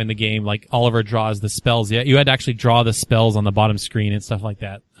 you know how in the game, like Oliver draws the spells. Yeah, you had to actually draw the spells on the bottom screen and stuff like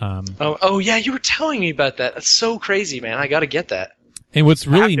that. Oh yeah, you were telling me about that. That's so crazy, man. I gotta get that. And what's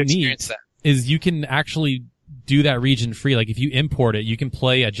really neat is you can actually do that region free. Like if you import it, you can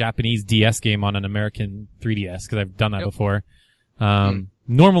play a Japanese DS game on an American 3DS because I've done that before.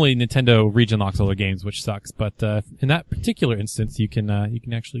 normally Nintendo region locks all their games, which sucks. But in that particular instance, you can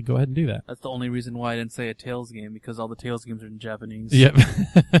actually go ahead and do that. That's the only reason why I didn't say a Tales game, because all the Tales games are in Japanese. Yep.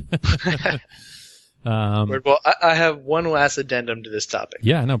 Well, I have one last addendum to this topic.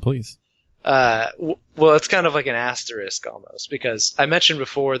 Yeah, no, please. Well, it's kind of like an asterisk almost, because I mentioned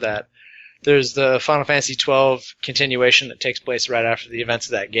before that there's the Final Fantasy XII continuation that takes place right after the events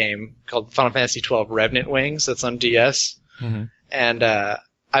of that game, called Final Fantasy XII Revenant Wings. That's on DS. Mm-hmm. And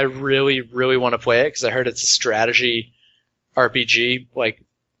I really, really want to play it because I heard it's a strategy RPG, like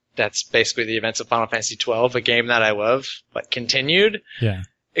that's basically the events of Final Fantasy XII, a game that I love, but continued. Yeah.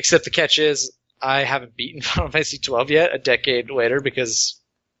 Except the catch is I haven't beaten Final Fantasy XII yet, a decade later, because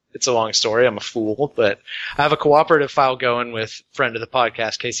it's a long story. I'm a fool, but I have a cooperative file going with friend of the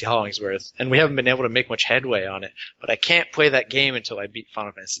podcast, Casey Hollingsworth, and we haven't been able to make much headway on it. But I can't play that game until I beat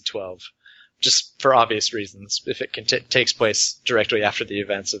Final Fantasy XII, just for obvious reasons, if it takes place directly after the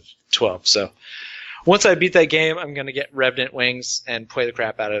events of 12. So once I beat that game, I'm going to get Revenant Wings and play the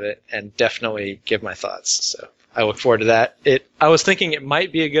crap out of it and definitely give my thoughts. So I look forward to that. I was thinking it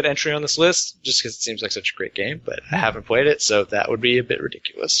might be a good entry on this list just because it seems like such a great game, but I haven't played it, so that would be a bit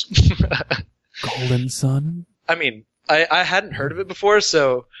ridiculous. Golden Sun? I mean, I hadn't heard of it before,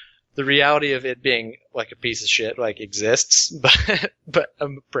 so the reality of it being like a piece of shit exists, but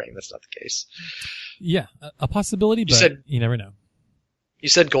I'm praying that's not the case. Yeah, a possibility, but you never know. You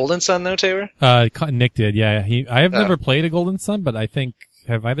said Golden Sun though, Taylor? Nick did, yeah. I have never played a Golden Sun, but I think,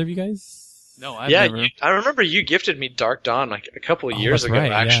 have either of you guys? No, I've never. I remember you gifted me Dark Dawn like a couple of years ago,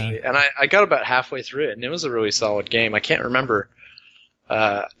 right, actually, yeah. and I got about halfway through it, and it was a really solid game. I can't remember.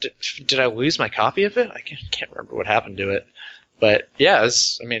 Did I lose my copy of it? I can't remember what happened to it. But yeah,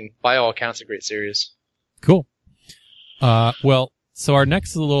 by all accounts, a great series. Cool. Well, so our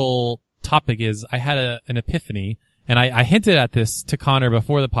next little topic is I had an epiphany, and I hinted at this to Connor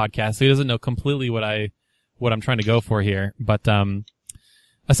before the podcast, so he doesn't know completely what I'm trying to go for here. But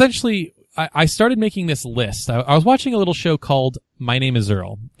essentially, I started making this list. I was watching a little show called My Name is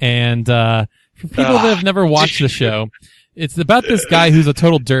Earl, and for people that have never watched the show, it's about this guy who's a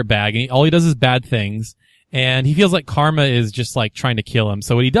total dirtbag, and all he does is bad things. And he feels like karma is just like trying to kill him.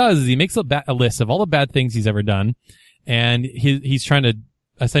 So what he does is he makes a list of all the bad things he's ever done. And he's trying to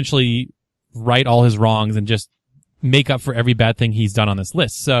essentially right all his wrongs and just make up for every bad thing he's done on this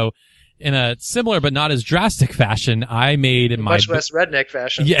list. So in a similar but not as drastic fashion, I made much less redneck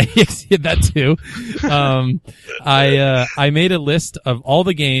fashion. Yeah, that too. I made a list of all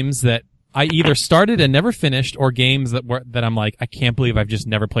the games that I either started and never finished, or games that I'm like, I can't believe I've just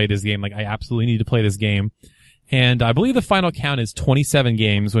never played this game. Like, I absolutely need to play this game. And I believe the final count is 27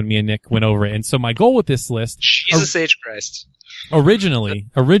 games when me and Nick went over it. And so my goal with this list, Jesus H. Christ.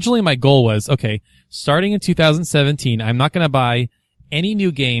 Originally my goal was, okay, starting in 2017, I'm not going to buy any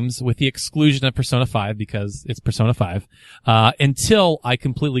new games with the exclusion of Persona 5 because it's Persona 5, until I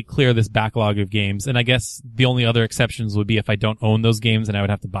completely clear this backlog of games. And I guess the only other exceptions would be if I don't own those games and I would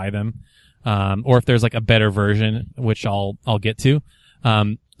have to buy them. Or if there's like a better version, which I'll get to.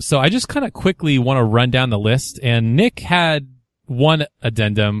 So I just kind of quickly want to run down the list, and Nick had one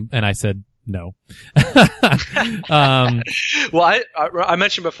addendum and I said no. Well, I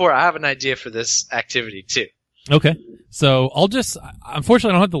mentioned before, I have an idea for this activity too. Okay. So unfortunately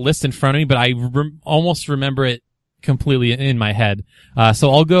I don't have the list in front of me, but I almost remember it completely in my head.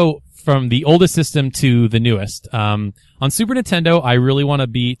 So I'll go from the oldest system to the newest. On Super Nintendo, I really want to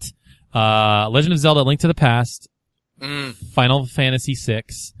beat Legend of Zelda: Link to the Past, Final Fantasy VI,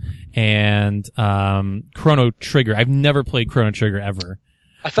 and Chrono Trigger. I've never played Chrono Trigger ever.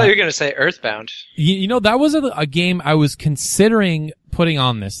 I thought you were going to say Earthbound. You know, that was a game I was considering putting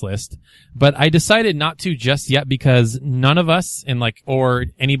on this list, but I decided not to just yet because none of us or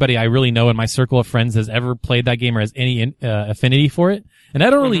anybody I really know in my circle of friends has ever played that game or has any affinity for it. And I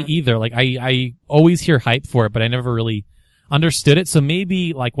don't really either. Like, I always hear hype for it, but I never really understood it. So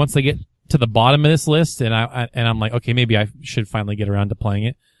maybe once I get to the bottom of this list and I'm like, okay, maybe I should finally get around to playing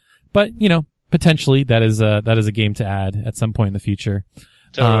it. But, potentially that is a game to add at some point in the future.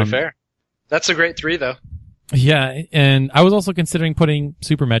 Totally fair. That's a great 3 though. Yeah, and I was also considering putting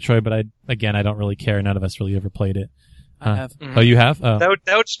Super Metroid, but I don't really care. None of us really ever played it. I have. Oh, you have? Oh. That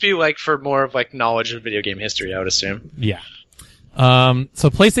would just be for more of knowledge of video game history, I would assume. Yeah. So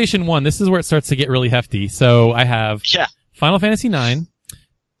PlayStation 1, this is where it starts to get really hefty. So I have Final Fantasy 9,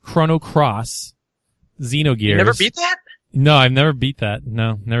 Chrono Cross, Xenogears. You never beat that? No, I've never beat that.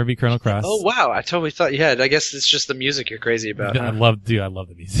 No, never beat Chrono Cross. Oh wow, I totally thought you had. I guess it's just the music you're crazy about. I love the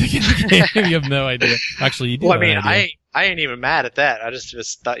music in the game. You have no idea. Actually, you do. Well, I mean, I ain't even mad at that. I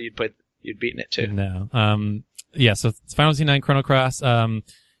just thought you'd beaten it too. No. Yeah, so it's Final Fantasy 9 Chrono Cross,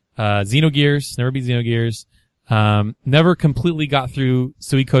 Xenogears, never beat Xenogears. Never completely got through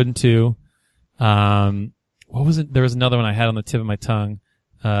Suikoden 2. What was it? There was another one I had on the tip of my tongue.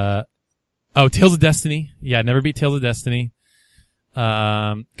 Tales of Destiny. Yeah, never beat Tales of Destiny.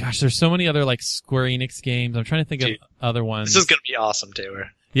 Gosh, there's so many other like Square Enix games. I'm trying to think of other ones. This is gonna be awesome,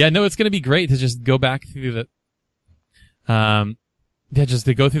 Taylor. Yeah, no, it's gonna be great to just go back through just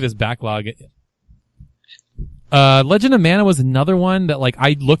to go through this backlog. Legend of Mana was another one that like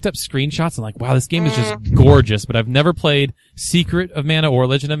I looked up screenshots and like, wow, this game is just gorgeous, but I've never played Secret of Mana or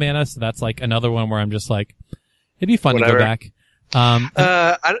Legend of Mana, so that's like another one where I'm just like, it'd be fun to go back.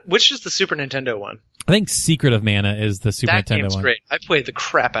 Which is the Super Nintendo one? I think Secret of Mana is the Super Nintendo one. That game's great. I played the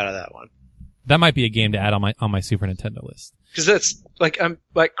crap out of that one. That might be a game to add on my Super Nintendo list. Because it's like I'm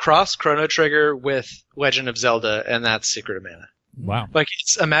like cross Chrono Trigger with Legend of Zelda, and that's Secret of Mana. Wow. Like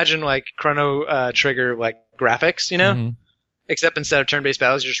imagine like Chrono Trigger like graphics, you know? Mm-hmm. Except instead of turn-based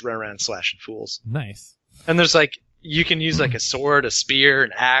battles, you just run around slashing fools. Nice. And there's like you can use like a sword, a spear,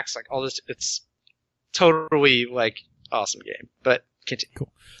 an axe, like all this. It's totally like awesome game. But continue.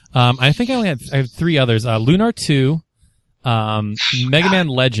 Cool. I think I have 3 others. Lunar 2, Mega Man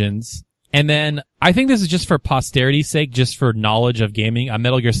Legends, and then I think this is just for posterity's sake, just for knowledge of gaming.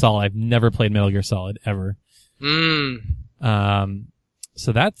 Metal Gear Solid. I've never played Metal Gear Solid ever. So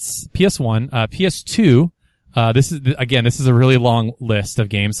that's PS1. PS2, this is a really long list of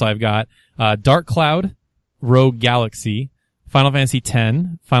games. So I've got, Dark Cloud, Rogue Galaxy, Final Fantasy X,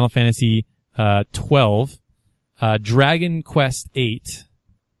 Final Fantasy, 12, Dragon Quest 8,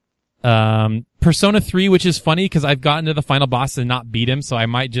 Persona 3, which is funny because I've gotten to the final boss and not beat him, so I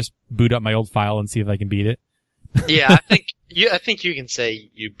might just boot up my old file and see if I can beat it. Yeah, I think you can say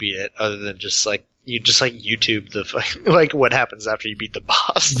you beat it, other than just like you YouTube the like what happens after you beat the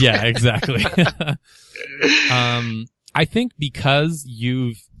boss. Yeah, exactly. I think because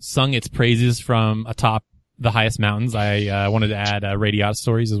you've sung its praises from atop the highest mountains, I wanted to add Radiata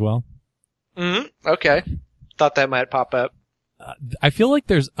Stories as well. Okay. Thought that might pop up. I feel like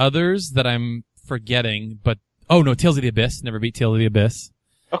there's others that I'm forgetting, but Tales of the Abyss. Never beat Tales of the Abyss.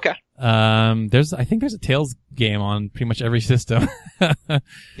 Okay. I think there's a Tales game on pretty much every system.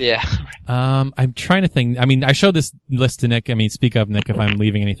 Yeah. I'm trying to think. I mean, I showed this list to Nick. I mean, speak up, Nick, if I'm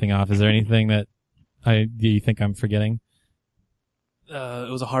leaving anything off. Is there anything that do you think I'm forgetting?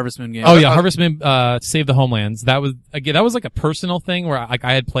 It was a Harvest Moon game. Oh yeah, Harvest Moon, Save the Homelands. That was like a personal thing where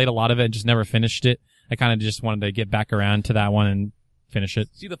I had played a lot of it and just never finished it. I kind of just wanted to get back around to that one and finish it.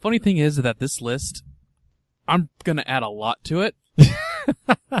 See, the funny thing is that this list, I'm gonna add a lot to it.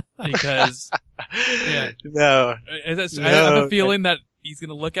 Because, yeah. No. I have a feeling that he's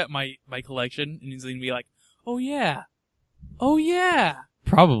gonna look at my collection and he's gonna be like, oh yeah.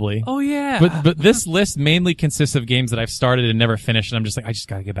 Probably. Oh yeah. But this list mainly consists of games that I've started and never finished, and I'm just like, I just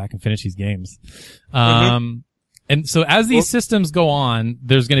gotta get back and finish these games. And so as these systems go on,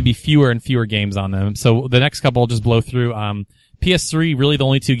 there's gonna be fewer and fewer games on them. So the next couple I'll just blow through. PS3, really the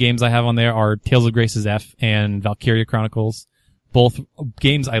only 2 games I have on there are Tales of Grace's F and Valkyria Chronicles. Both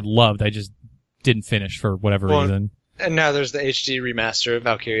games I loved, I just didn't finish for whatever reason. And now there's the HD remaster of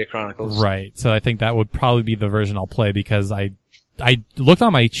Valkyria Chronicles. Right. So I think that would probably be the version I'll play because I looked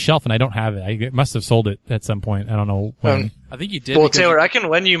on my shelf and I don't have it. I must have sold it at some point. I don't know when. I think you did. Well, Taylor, I can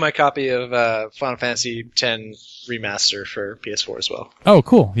lend you my copy of Final Fantasy X remaster for PS4 as well. Oh,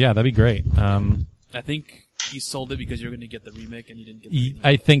 cool. Yeah, that'd be great. I think you sold it because you were going to get the remake and you didn't get the remake.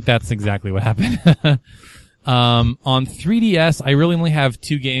 I think that's exactly what happened. On 3DS, I really only have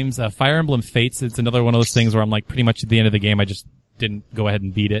 2 games. Fire Emblem Fates, it's another one of those things where I'm like pretty much at the end of the game, I just didn't go ahead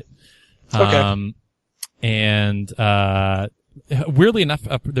and beat it. Okay. Weirdly enough,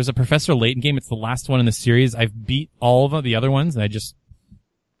 there's a Professor Layton game. It's the last one in the series. I've beat all of the other ones, and I just,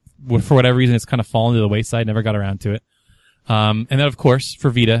 for whatever reason, it's kind of fallen to the wayside. Never got around to it. And then, of course, for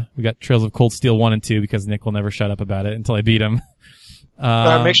Vita, we got Trails of Cold Steel 1 and 2 because Nick will never shut up about it until I beat him.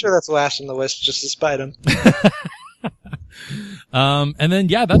 Make sure that's last on the list just to spite him. And then,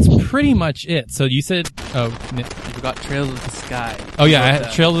 yeah, that's pretty much it. So you said, You forgot Trails of the Sky. Oh yeah, I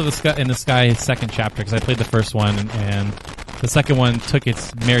had Trails of the Sky in the Sky second chapter because I played the first one and the second one took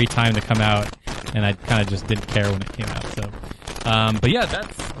its merry time to come out and I kind of just didn't care when it came out. So, but yeah,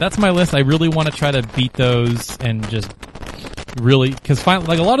 that's my list. I really want to try to beat those and just really, cause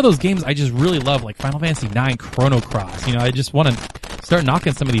like a lot of those games I just really love, like Final Fantasy 9 Chrono Cross. You know, I just want to start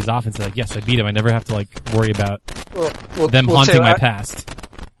knocking some of these off and say like, yes, I beat them. I never have to like worry about them haunting my past.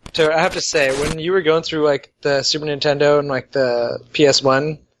 So I have to say, when you were going through like the Super Nintendo and like the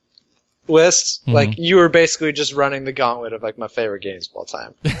PS1, list, Mhm. like you were basically just running the gauntlet of like my favorite games of all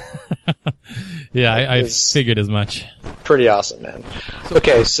time. Yeah, I It's- figured as much. Pretty awesome, man.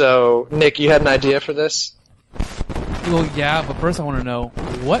 Okay, so Nick, you had an idea for this? Well, yeah, but first I want to know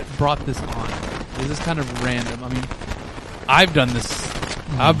what brought this on. Is this kind of random? I mean, I've done this.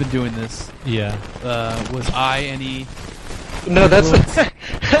 I've been doing this. Yeah. Was I any? No, that's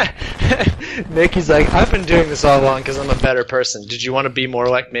Nick. He's like, I've been doing this all along because I'm a better person. Did you want to be more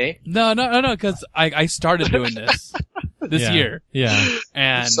like me? No, because I started doing this this Yeah. year, Yeah.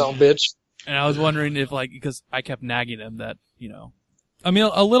 and Son of a bitch. I was wondering if because I kept nagging him that I mean,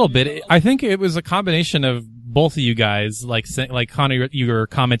 a little bit. I think it was a combination of both of you guys. Like Connor, you were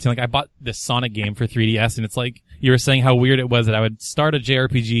commenting, like, I bought this Sonic game for 3DS, and it's like, you were saying how weird it was that I would start a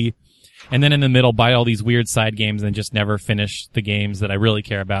JRPG, and then in the middle buy all these weird side games and just never finish the games that I really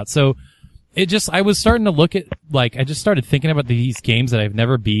care about. So, I was starting to look at, like, I just started thinking about these games that I've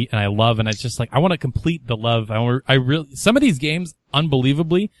never beat and I love, and it's just like, I want to complete the love. Some of these games,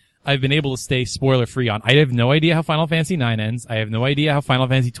 unbelievably, I've been able to stay spoiler free on. I have no idea how Final Fantasy 9 ends. I have no idea how Final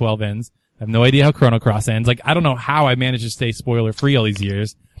Fantasy 12 ends. I have no idea how Chrono Cross ends. Like, I don't know how I managed to stay spoiler free all these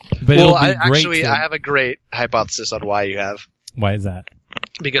years. But Well, it'll be great. I have a great hypothesis on why you have. Why is that?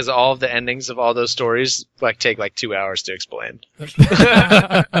 Because all of the endings of all those stories take 2 hours to explain.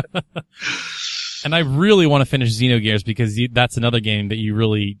 And I really want to finish Xenogears because that's another game that you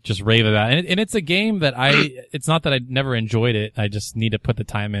really just rave about. And it's a game that it's not that I never enjoyed it. I just need to put the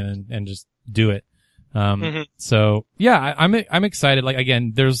time in and just do it. So yeah, I'm excited. Like,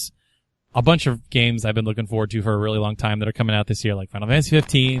 again, there's a bunch of games I've been looking forward to for a really long time that are coming out this year, like Final Fantasy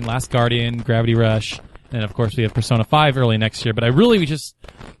 15, Last Guardian, Gravity Rush, and of course we have Persona 5 early next year. But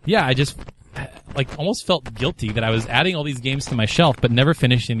I just almost felt guilty that I was adding all these games to my shelf, but never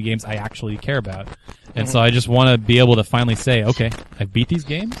finishing the games I actually care about. And so I just want to be able to finally say, okay, I've beat these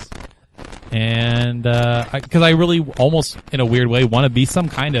games. And, cause I really almost, in a weird way, want to be some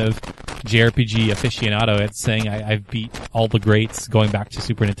kind of JRPG aficionado at saying I've beat all the greats going back to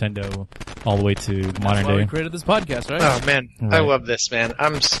Super Nintendo all the way to modern that's why we day. created this podcast, right? Oh man, I Right. love this, man.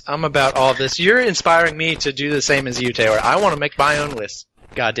 I'm about all this. You're inspiring me to do the same as you, Taylor. I want to make my own list.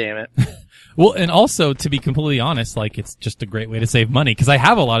 God damn it. Well, and also, to be completely honest, like, it's just a great way to save money, because I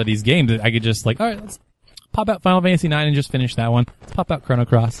have a lot of these games that I could just, like, alright, let's pop out Final Fantasy 9 and just finish that one. Let's pop out Chrono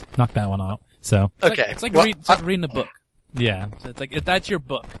Cross, knock that one out. So, Okay. It's like Well, reading a book. yeah, So it's like if that's your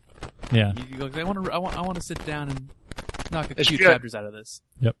book. yeah. You go, I want to sit down and knock a It's few good. chapters out of this.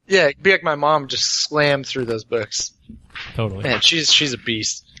 yeah, it'd be like my mom just slammed through those books. Totally. Man, she's a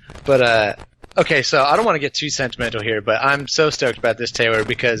beast. But okay, so I don't want to get too sentimental here, but I'm so stoked about this, Taylor,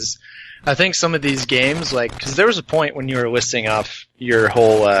 because I think some of these games, because there was a point when you were listing off your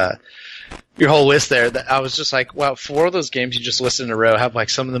whole list there that I was just like, wow, 4 of those games you just listed in a row have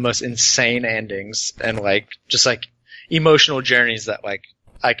some of the most insane endings and just emotional journeys that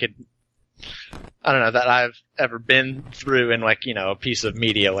I don't know, that I've ever been through in a piece of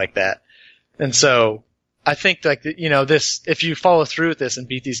media like that. And so I think this, if you follow through with this and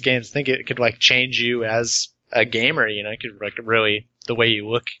beat these games, I think it could change you as a gamer, it could really, the way you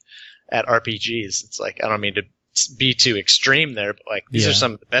look at RPGs. It's I don't mean to be too extreme there, but these are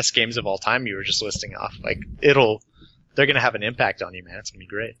some of the best games of all time you were just listing off. They're gonna have an impact on you, man. It's gonna be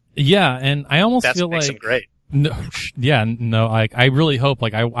great. Yeah, and I almost That's feel what makes them great. I really hope,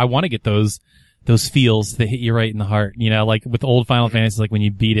 I want to get those feels that hit you right in the heart, with old Final Fantasy, when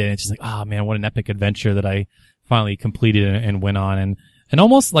you beat it, it's just oh man, what an epic adventure that I finally completed and went on. And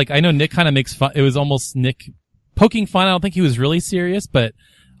almost, I know Nick kind of makes fun, it was almost Nick poking fun. I don't think he was really serious, but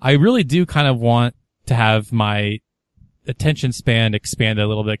I really do kind of want to have my attention span expanded a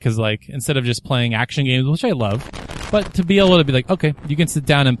little bit, because instead of just playing action games, which I love, but to be able to be okay, you can sit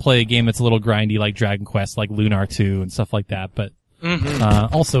down and play a game that's a little grindy, like Dragon Quest, like Lunar 2 and stuff like that, but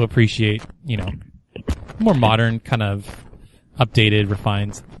also appreciate, more modern, kind of updated,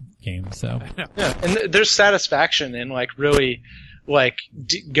 refined games. So Yeah, and there's satisfaction in really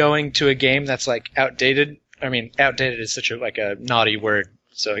going to a game that's outdated. I mean, outdated is such a naughty word,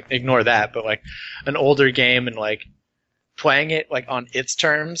 so ignore that. But an older game and playing it on its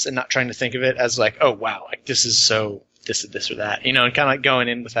terms and not trying to think of it as oh wow, this is so this or that, and kind of going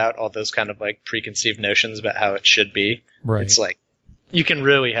in without all those kind of preconceived notions about how it should be. right. It's you can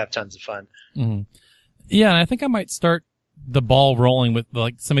really have tons of fun. Mm-hmm. Yeah, and I think I might start the ball rolling with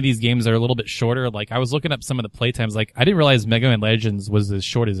some of these games that are a little bit shorter. I was looking up some of the playtimes. I didn't realize Mega Man Legends was as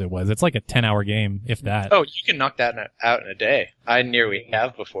short as it was. It's a 10-hour game, if that. Oh, you can knock that out in a day. I nearly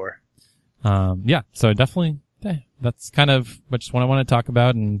have before. Yeah, so definitely, that's kind of what I want to talk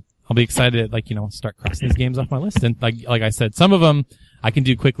about, and I'll be excited to, start crossing these games off my list. And like I said, some of them I can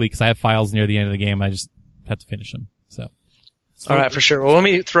do quickly because I have files near the end of the game. I just have to finish them. So. All right, for sure. Well, let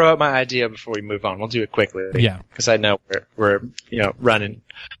me throw out my idea before we move on. We'll do it quickly. Yeah. Because I know we're running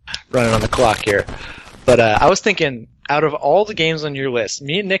on the clock here. But I was thinking, out of all the games on your list,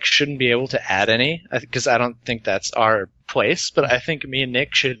 me and Nick shouldn't be able to add any, because I don't think that's our place. But I think me and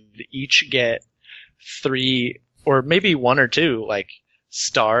Nick should each get 3 or maybe 1 or 2 like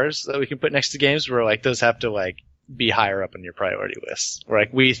stars that we can put next to games where like those have to like be higher up on your priority list. Or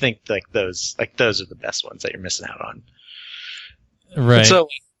like we think like those are the best ones that you're missing out on. Right. And so,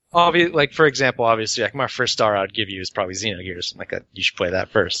 like for example, obviously, like my first star I'd give you is probably Xenogears. Like you should play that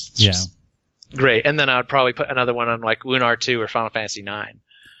first. It's just great. And then I would probably put another one on like Lunar 2 or Final Fantasy 9.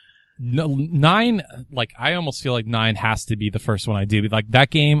 No, 9, like, I almost feel like 9 has to be the first one I do. Like,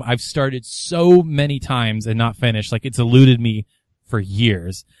 that game I've started so many times and not finished. Like, it's eluded me for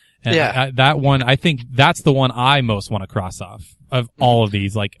years. And that one, I think that's the one I most want to cross off of all of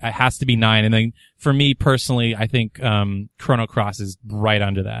these. Like, it has to be 9. And then for me personally, I think, Chrono Cross is right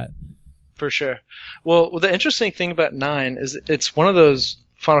under that. For sure. Well, the interesting thing about 9 is it's one of those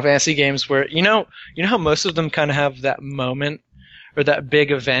Final Fantasy games where, you know how most of them kind of have that moment or that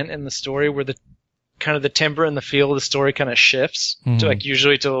big event in the story where the kind of the timbre and the feel of the story kind of shifts to like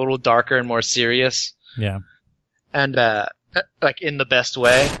usually to a little darker and more serious. Yeah. And, like in the best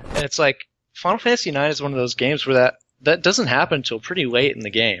way. And it's like Final Fantasy IX is one of those games where that doesn't happen until pretty late in the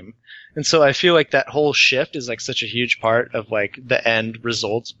game. And so I feel like that whole shift is like such a huge part of like the end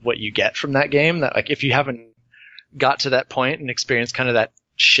results, what you get from that game, that like if you haven't got to that point and experienced kind of that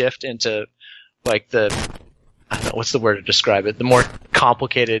shift into like I don't know, what's the word to describe it? The more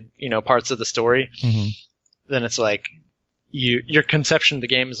complicated, parts of the story, then it's like your conception of the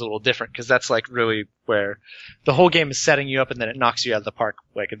game is a little different, because that's like really where the whole game is setting you up and then it knocks you out of the park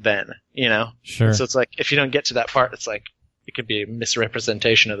like then, Sure. And so it's like, if you don't get to that part, it's like, it could be a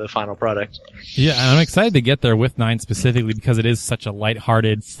misrepresentation of the final product. Yeah, I'm excited to get there with 9 specifically because it is such a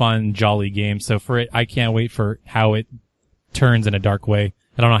lighthearted, fun, jolly game. So for it, I can't wait for how it turns in a dark way.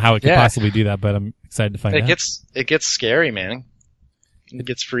 I don't know how it could possibly do that, but I'm excited to find out. It gets scary, man. It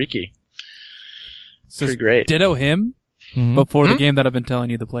gets freaky. So pretty great. Ditto him before the game that I've been telling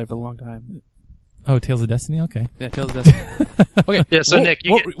you to play for a long time. Oh, Tales of Destiny? Okay. Yeah, Tales of Destiny. Okay. Yeah, so Nick,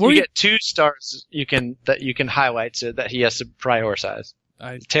 you get 2 stars that you can highlight so that he has to prioritize.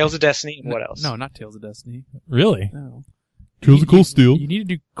 Tales of Destiny and what else? No, not Tales of Destiny. Really? No. Tales of Cold Steel. You need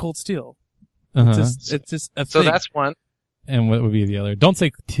to do Cold Steel. Uh-huh. It's just a so thing. that's one. And what would be the other? Don't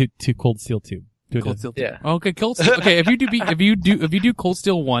say to Cold Steel 2. Do Cold Steel 2. Yeah. Okay, Cold Steel. Okay, if you do Cold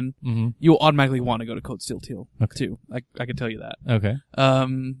Steel 1, you'll automatically want to go to Cold Steel 2. Okay. I can tell you that. Okay.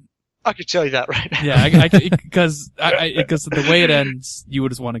 I could tell you that right now. Yeah, because the way it ends, you would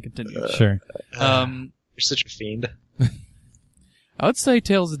just want to continue. Sure. You're such a fiend. I would say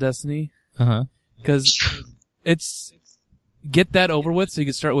Tales of Destiny. Uh-huh. Because it's get that over with so you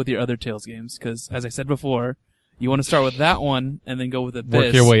can start with your other Tales games. Because as I said before, you want to start with that one and then go with Abyss.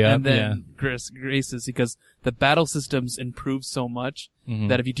 Work your way up, and then Graces, because the battle systems improve so much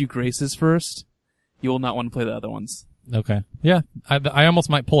that if you do Graces first, you will not want to play the other ones. Okay. Yeah. I almost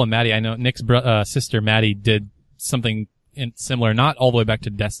might pull a Maddie. I know Nick's sister Maddie did something similar, not all the way back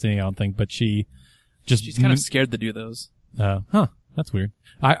to Destiny, I don't think, but she's kind of scared to do those. Huh. That's weird.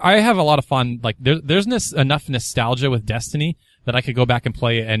 I have a lot of fun. Like there's enough nostalgia with Destiny that I could go back and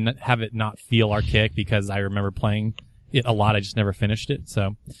play it and have it not feel archaic because I remember playing it a lot. I just never finished it.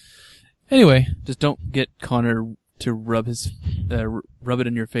 So anyway, just don't get Connor to rub it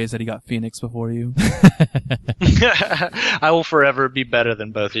in your face that he got Phoenix before you. I will forever be better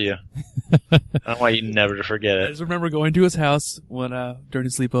than both of you. I want you never to forget I it. just remember going to his house when during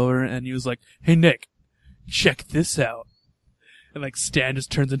his sleepover, and he was like, "Hey Nick, check this out." And like Stan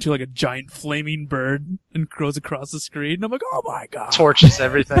just turns into like a giant flaming bird and grows across the screen. And I'm like, oh my god. Torches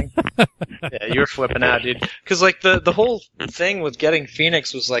everything. Yeah, you were flipping out, dude. Cause like the whole thing with getting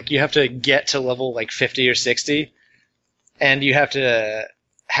Phoenix was like you have to get to level like 50 or 60 and you have to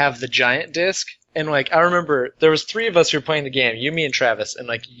have the giant disc. And like, I remember there was 3 of us who were playing the game, you, me, and Travis. And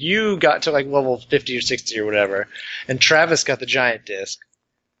like, you got to like level 50 or 60 or whatever. And Travis got the giant disc.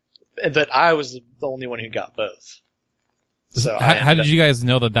 But I was the only one who got both. So how did you guys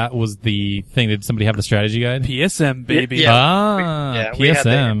know that was the thing? Did somebody have the strategy guide? PSM, baby. Yeah.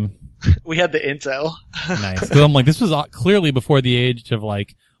 PSM. We had the intel. Nice. Because I'm like, this was clearly before the age of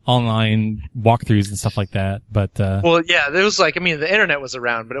like online walkthroughs and stuff like that. But well, yeah, there was like, I mean, the internet was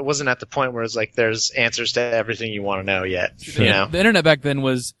around, but it wasn't at the point where it's like there's answers to everything you want to know yet. The internet back then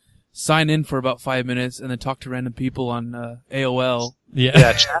was sign in for about 5 minutes and then talk to random people on AOL.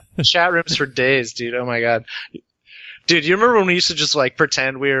 Yeah, chat rooms for days, dude. Oh my god. Dude, you remember when we used to just like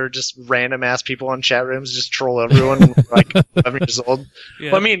pretend we were just random ass people on chat rooms, just troll everyone when we were, like 11 years old?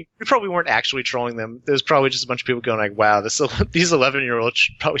 Yeah. Well, I mean, we probably weren't actually trolling them. There was probably just a bunch of people going like, "Wow, these 11-year-olds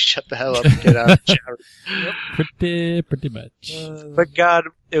should probably shut the hell up and get out of the chat room." Pretty much. But God,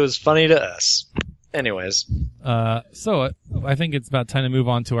 it was funny to us. Anyways, So I think it's about time to move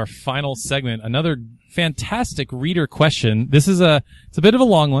on to our final segment. Another fantastic reader question. It's a bit of a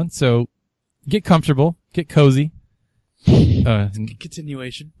long one, so get comfortable, get cozy.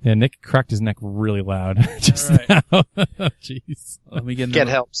 Continuation. Yeah, Nick cracked his neck really loud just All right. now. Jeez. Let me get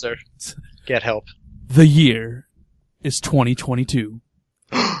help, sir. Get help. The year is 2022.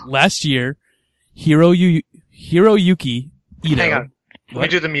 Last year, Hiroyuki Ito. Hang on. Let me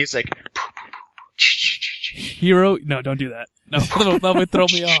do the music. No, don't do that. No, that would throw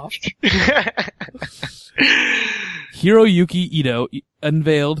me off. Hiroyuki Ito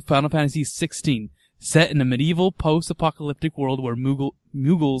unveiled Final Fantasy XVI, set in a medieval post-apocalyptic world where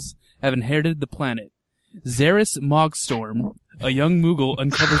Mughals have inherited the planet. Xeris Mogstorm, a young Mughal,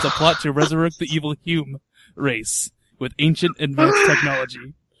 uncovers a plot to resurrect the evil Hume race with ancient advanced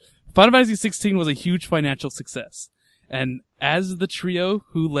technology. Final Fantasy XVI was a huge financial success, and as the trio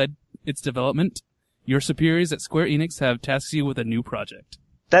who led its development, your superiors at Square Enix have tasked you with a new project.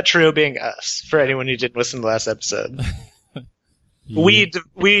 That trio being us, for anyone who didn't listen to the last episode.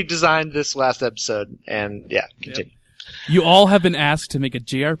 We designed this last episode, and yeah, continue. Yep. You all have been asked to make a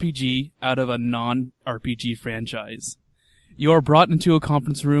JRPG out of a non-RPG franchise. You are brought into a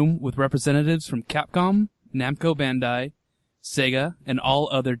conference room with representatives from Capcom, Namco Bandai, Sega, and all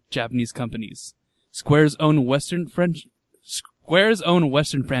other Japanese companies. Square's own Western franchises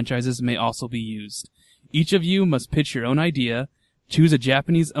may also be used. Each of you must pitch your own idea, choose a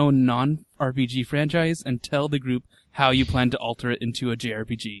Japanese-owned non-RPG franchise, and tell the group how you plan to alter it into a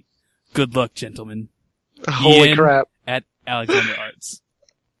JRPG. Good luck, gentlemen. Holy Ian crap. At Alexander Arts.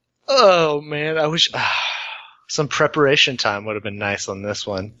 Oh, man, I wish... some preparation time would have been nice on this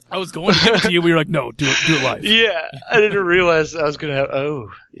one. I was going to give it to you, we were like, no, do it live. Yeah, I didn't realize I was going to have...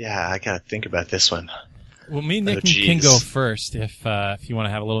 Oh, yeah, I got to think about this one. Well, me and Nick can go first if you want to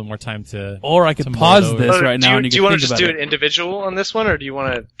have a little more time to... Or I could pause this right now and you do you can want think to just about do it individual on this one, or do you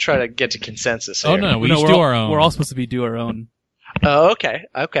want to try to get to consensus here? Oh, no, we No, each we're do all- our own. We're all supposed to do our own. Oh, okay.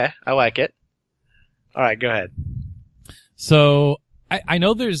 I like it. All right, go ahead. So, I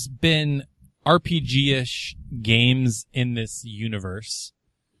know there's been RPG-ish games in this universe,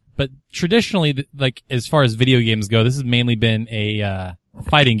 but traditionally, like, as far as video games go, this has mainly been a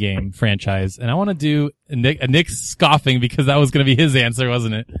fighting game franchise, and I want to do Nick's scoffing because that was going to be his answer,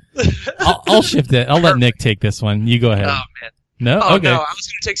 wasn't it? I'll shift it. I'll let Nick take this one. You go ahead. Oh, man. No? Oh, Okay. no, I was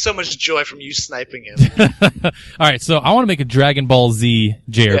going to take so much joy from you sniping him. All right, so I want to make a Dragon Ball Z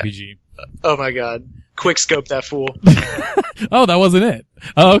JRPG. Oh, my God. Quick scope that fool. Oh, that wasn't it.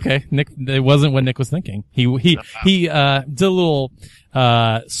 Oh, okay. Nick, it wasn't what Nick was thinking. He did a little,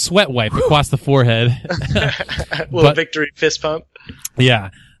 sweat wipe across the forehead. Little victory fist pump. Yeah.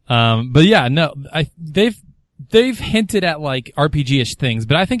 But yeah, no, they've hinted at like RPG-ish things,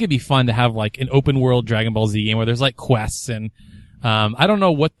 but I think it'd be fun to have like an open world Dragon Ball Z game where there's like quests and, I don't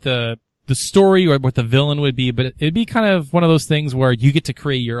know what the story or what the villain would be, but it'd be kind of one of those things where you get to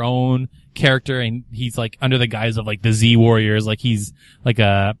create your own character and he's like under the guise of like the Z Warriors, like he's like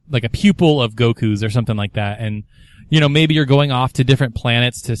a pupil of Goku's or something like that. And, you know, maybe you're going off to different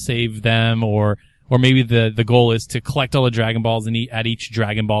planets to save them or maybe the goal is to collect all the Dragon Balls and at each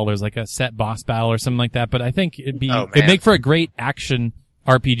Dragon Ball there's like a set boss battle or something like that. But I think it'd make for a great action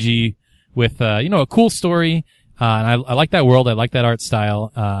RPG with, you know, a cool story. And I like that world. I like that art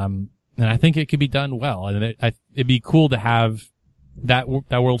style. And I think it could be done well. And it'd be cool to have that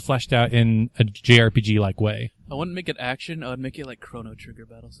world fleshed out in a JRPG-like way. I wouldn't make it action, I would make it like Chrono Trigger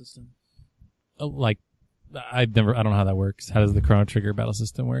battle system. Like, I don't know how that works. How does the Chrono Trigger battle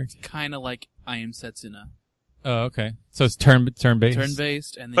system work? Kinda like I Am Setsuna. Oh, okay. So it's turn-based?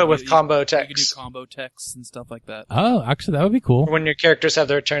 Turn-based, and then But with combo you can do techs. combo techs and stuff like that. Oh, actually, that would be cool. When your characters have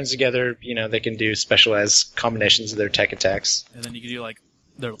their turns together, you know, they can do specialized combinations of their tech attacks. And then you can do like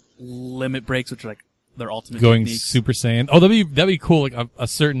their limit breaks, which are like their ultimate Going techniques. Super Saiyan. Oh, that'd be cool. Like a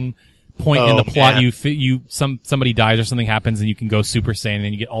certain point in the plot, man. somebody dies or something happens and you can go Super Saiyan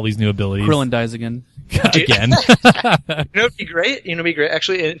and you get all these new abilities. Krillin dies again. Again. You know what'd be great?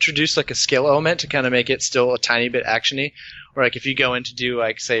 Actually introduce like a skill element to kind of make it still a tiny bit actiony. Or like if you go in to do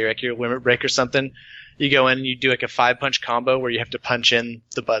like say like your limit break or something, you go in and you do like a 5-punch combo where you have to punch in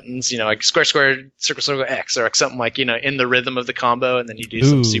the buttons, you know, like square, circle, circle, X, or like something like, you know, in the rhythm of the combo, and then you do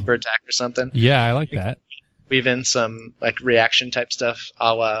some super attack or something. Yeah, I like that. Weave in some like reaction type stuff,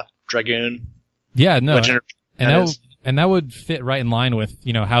 a la Dragoon. Yeah, no. Legend of And and that would fit right in line with,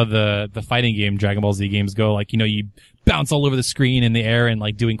 how the fighting game Dragon Ball Z games go. Like, you bounce all over the screen in the air and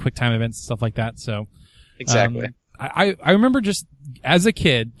like doing quick time events and stuff like that. So Exactly. I remember just as a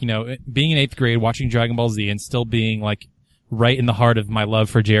kid, being in 8th grade, watching Dragon Ball Z and still being like right in the heart of my love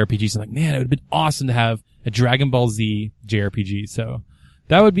for JRPGs. I'm like, man, it would have been awesome to have a Dragon Ball Z JRPG. So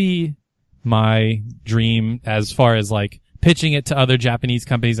that would be my dream as far as like pitching it to other Japanese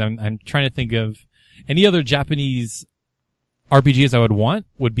companies. I'm trying to think of any other Japanese RPGs I would want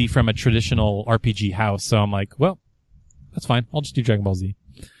would be from a traditional RPG house. So I'm like, well, that's fine. I'll just do Dragon Ball Z.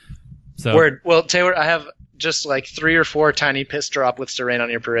 So, Word. Well, Taylor, I have just like 3 or 4 tiny piss droplets to rain on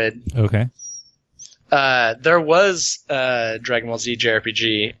your parade. Okay. There was a Dragon Ball Z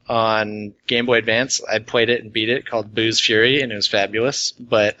JRPG on Game Boy Advance. I played it and beat it, called Boo's Fury, and it was fabulous.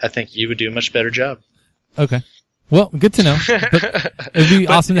 But I think you would do a much better job. Okay. Well, good to know. But it'd be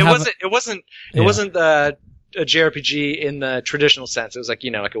awesome to have. It wasn't a JRPG in the traditional sense. It was like,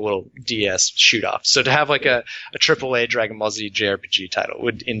 like a little DS shoot off. So to have like a AAA Dragon Ball Z JRPG title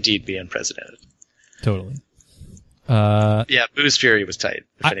would indeed be unprecedented. Totally. Yeah, Boo's Fury was tight,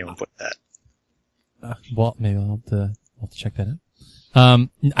 if anyone put that. Well, maybe I'll have to check that out.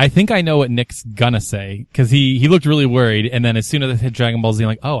 I think I know what Nick's gonna say, cause he looked really worried, and then as soon as I hit Dragon Ball Z, I'm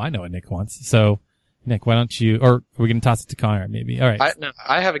like, oh, I know what Nick wants. So, Nick, why don't you, or we're gonna toss it to Connor, maybe. All right.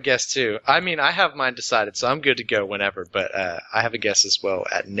 I have a guess too. I mean, I have mine decided, so I'm good to go whenever, but, I have a guess as well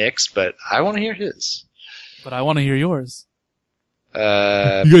at Nick's, but I want to hear his. But I want to hear yours. You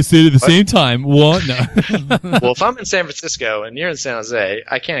guys say it at the same time. What? No. Well, if I'm in San Francisco and you're in San Jose,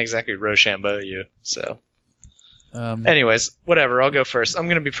 I can't exactly Rochambeau you, so. Anyways, whatever, I'll go first. I'm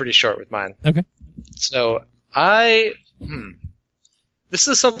gonna be pretty short with mine. Okay. So, this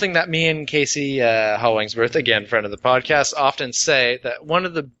is something that me and Casey Hollingsworth, again, friend of the podcast, often say, that one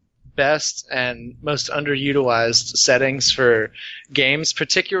of the best and most underutilized settings for games,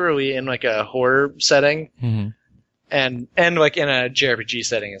 particularly in like a horror setting, mm-hmm. and like in a JRPG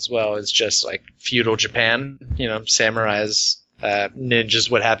setting as well, is just like feudal Japan, samurais, ninjas,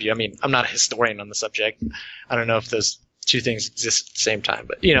 what have you. I mean, I'm not a historian on the subject. I don't know if those two things exist at the same time,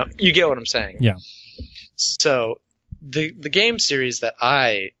 but you get what I'm saying. Yeah. So the game series that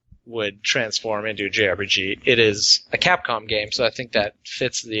I would transform into a JRPG, it is a Capcom game, so I think that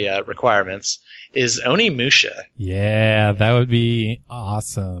fits the requirements, is Onimusha. Yeah, that would be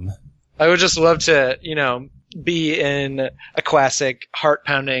awesome. I would just love to, be in a classic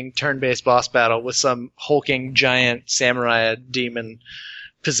heart-pounding turn-based boss battle with some hulking giant samurai demon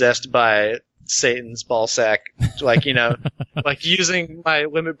possessed by Satan's ballsack, like, like using my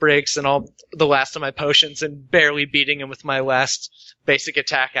limit breaks and all the last of my potions and barely beating him with my last basic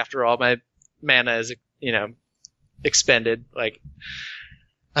attack after all my mana is, expended. Like,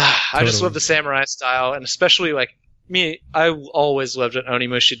 I just love the samurai style, and especially like me, I always loved what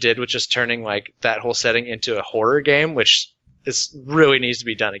Onimusha did with just turning like that whole setting into a horror game, which really needs to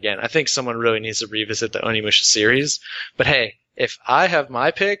be done again. I think someone really needs to revisit the Onimusha series. But hey, if I have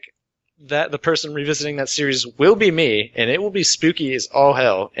my pick, that the person revisiting that series will be me, and it will be spooky as all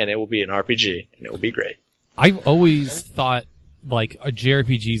hell, and it will be an RPG, and it will be great. I've always thought like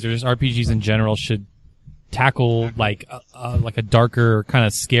JRPGs or just RPGs in general should tackle like a darker kind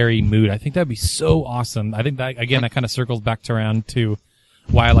of scary mood. I think that'd be so awesome. I think that again that kind of circles back around to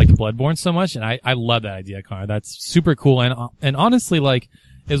why I liked Bloodborne so much, and I love that idea, Connor. That's super cool, and honestly, like,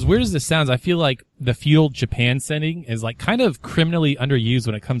 as weird as this sounds, I feel like the feudal Japan setting is like kind of criminally underused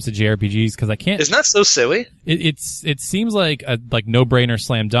when it comes to JRPGs, because I can't. Isn't that so silly? It seems like a no-brainer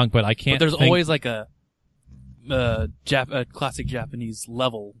slam dunk, but I can't. But there's always like a classic Japanese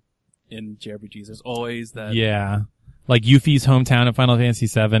level in JRPGs. There's always that. Yeah, like Yuffie's hometown in Final Fantasy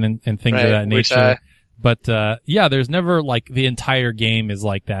VII and things of that nature. But yeah, there's never like the entire game is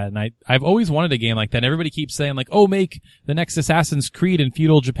like that, and I've always wanted a game like that. And everybody keeps saying like, "Oh, make the next Assassin's Creed in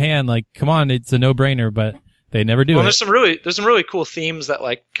feudal Japan." Like, come on, it's a no-brainer, but they never do. Well, there's some really cool themes that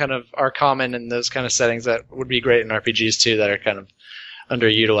like kind of are common in those kind of settings that would be great in RPGs too, that are kind of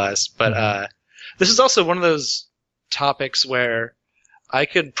underutilized. But this is also one of those topics where I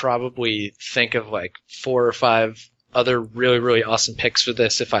could probably think of like 4 or 5 other really, really awesome picks for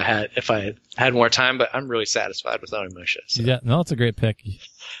this if I had more time, but I'm really satisfied with Onimusha. So. Yeah, no, it's a great pick.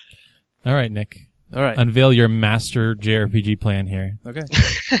 All right, Nick. All right. Unveil your master JRPG plan here. Okay.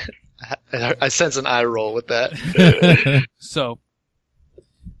 I sense an eye roll with that. So,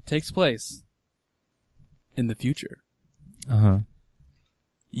 takes place in the future. Uh-huh.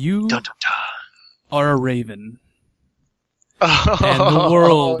 You dun, dun, dun. are a raven. Oh, and the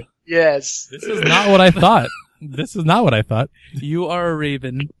world. Yes. This is not what I thought. This is not what I thought. You are a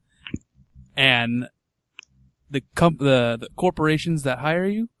raven, and the corporations that hire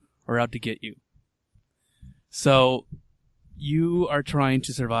you are out to get you. So you are trying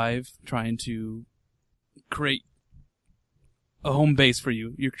to survive, trying to create a home base for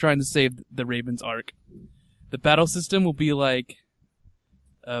you. You're trying to save the Raven's Ark. The battle system will be like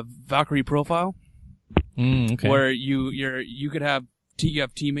a Valkyrie profile, Okay. where you could have you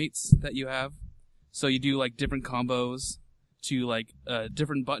have teammates that you have, so you do like different combos to like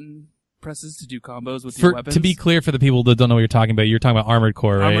different button presses to do combos with your weapons. To be clear for the people that don't know what you're talking about Armored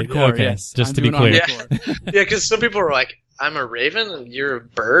Core, right? Armored Core, okay. yes. Just I'm to be doing clear. Armored Core. Yeah, because some people are like, I'm a raven and you're a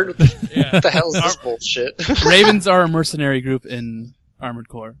bird? What the hell is this bullshit? Ravens are a mercenary group in Armored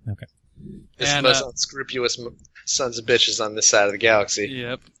Core. Okay. It's the And, most unscrupulous sons of bitches on this side of the galaxy.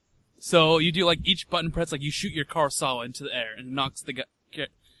 Yep. So you do like each button press, like you shoot your Kurosawa into the air and knocks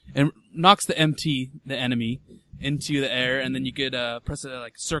the MT, the enemy, into the air, and then you could press it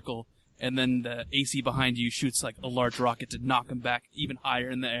like circle, and then the AC behind you shoots like a large rocket to knock him back even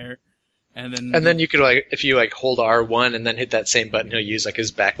higher in the air. And then you could like, if you like hold R1 and then hit that same button, he'll use like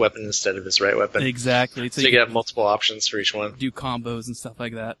his back weapon instead of his right weapon. Exactly. So you can have multiple options for each one. Do combos and stuff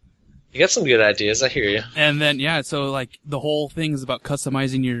like that. You got some good ideas, I hear you. And then, so like the whole thing is about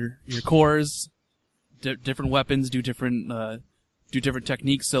customizing your cores, different weapons, do different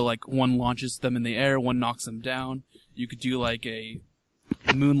techniques. So like one launches them in the air, one knocks them down. You could do like a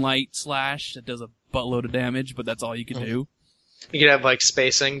moonlight slash that does a buttload of damage, but that's all you could do. You could have like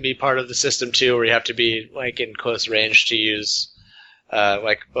spacing be part of the system too, where you have to be like in close range to use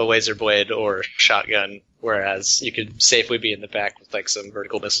like a laser blade or shotgun, whereas you could safely be in the back with like some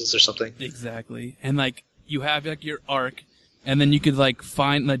vertical missiles or something. Exactly. And like you have like your arc, and then you could like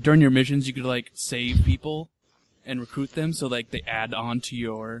find like during your missions you could like save people and recruit them, so like they add on to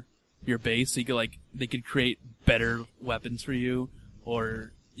your base. So you could like they could create better weapons for you,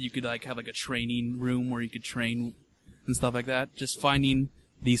 or you could like have like a training room where you could train and stuff like that. Just finding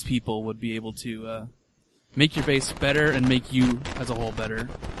these people would be able to make your base better and make you as a whole better.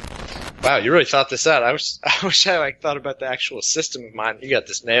 Wow, you really thought this out. I wish I like thought about the actual system of mine. You got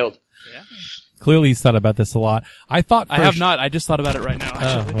this nailed. Yeah. Clearly he's thought about this a lot. I have not. I just thought about it right now,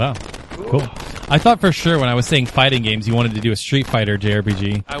 actually. Oh, wow. Cool. I thought for sure when I was saying fighting games, you wanted to do a Street Fighter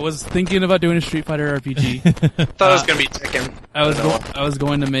JRPG. I was thinking about doing a Street Fighter RPG. Thought it was going to be Tekken. I was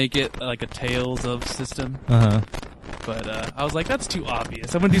going to make it like a Tales of system. Uh-huh. But I was like, that's too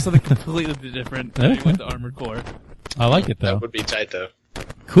obvious. I'm going to do something completely different. I went to Armored Core. I like it, though. That would be tight, though.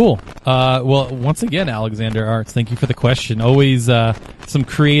 Cool. Well, once again, Alexander Arts, thank you for the question. Always some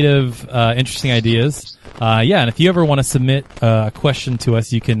creative, interesting ideas. And if you ever want to submit a question to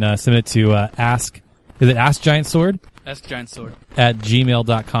us, you can submit it to Ask Giant Sword? Ask Giant Sword. at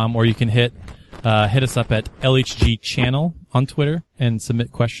gmail.com, or you can hit us up at LHG Channel on Twitter and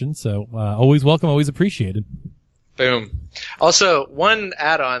submit questions. So always welcome, always appreciated. Boom. Also, one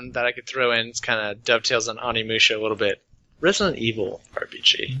add-on that I could throw in kind of dovetails on Onimusha a little bit. Resident Evil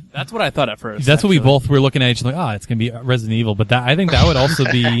RPG. That's what I thought at first. That's what we both were looking at each other like, it's going to be Resident Evil. But I think that would also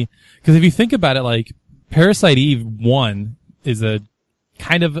be, because if you think about it, like, Parasite Eve 1 is a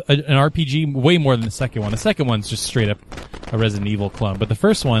kind of an RPG way more than the second one. The second one's just straight up a Resident Evil clone. But the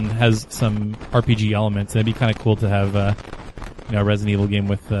first one has some RPG elements, and it'd be kind of cool to have a Resident Evil game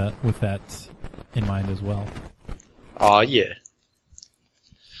with that in mind as well. Aw, yeah.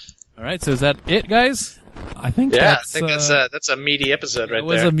 All right, so is that it, guys? I think that's a meaty episode right there. It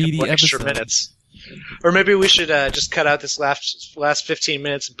was a meaty episode. Extra minutes. Or maybe we should just cut out this last 15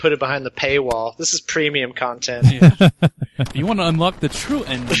 minutes and put it behind the paywall. This is premium content. Yeah. If you want to unlock the true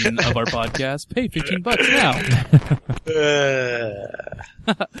ending of our podcast, pay $15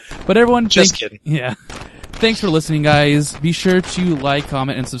 now. But everyone, just kidding. Yeah. Thanks for listening, guys. Be sure to like,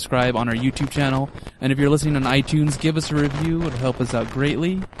 comment, and subscribe on our YouTube channel. And if you're listening on iTunes, give us a review. It'll help us out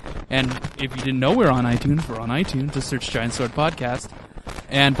greatly. And if you didn't know we're on iTunes, we're on iTunes. Just search Giant Sword Podcast.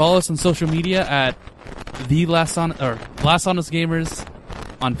 And follow us on social media at Last Honest Gamers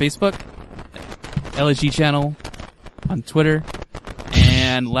on Facebook, LSG channel on Twitter,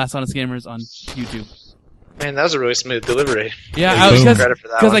 and Last Honest Gamers on YouTube. Man, that was a really smooth delivery. Yeah, credit for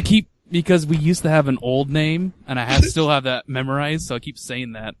that one. Because we used to have an old name, and I still have that memorized, so I keep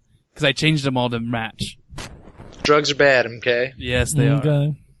saying that. Because I changed them all to match. Drugs are bad, okay? Yes, they are.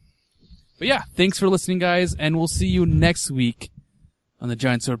 But yeah, thanks for listening, guys, and we'll see you next week on the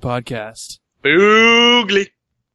Giant Sword Podcast. Boogly!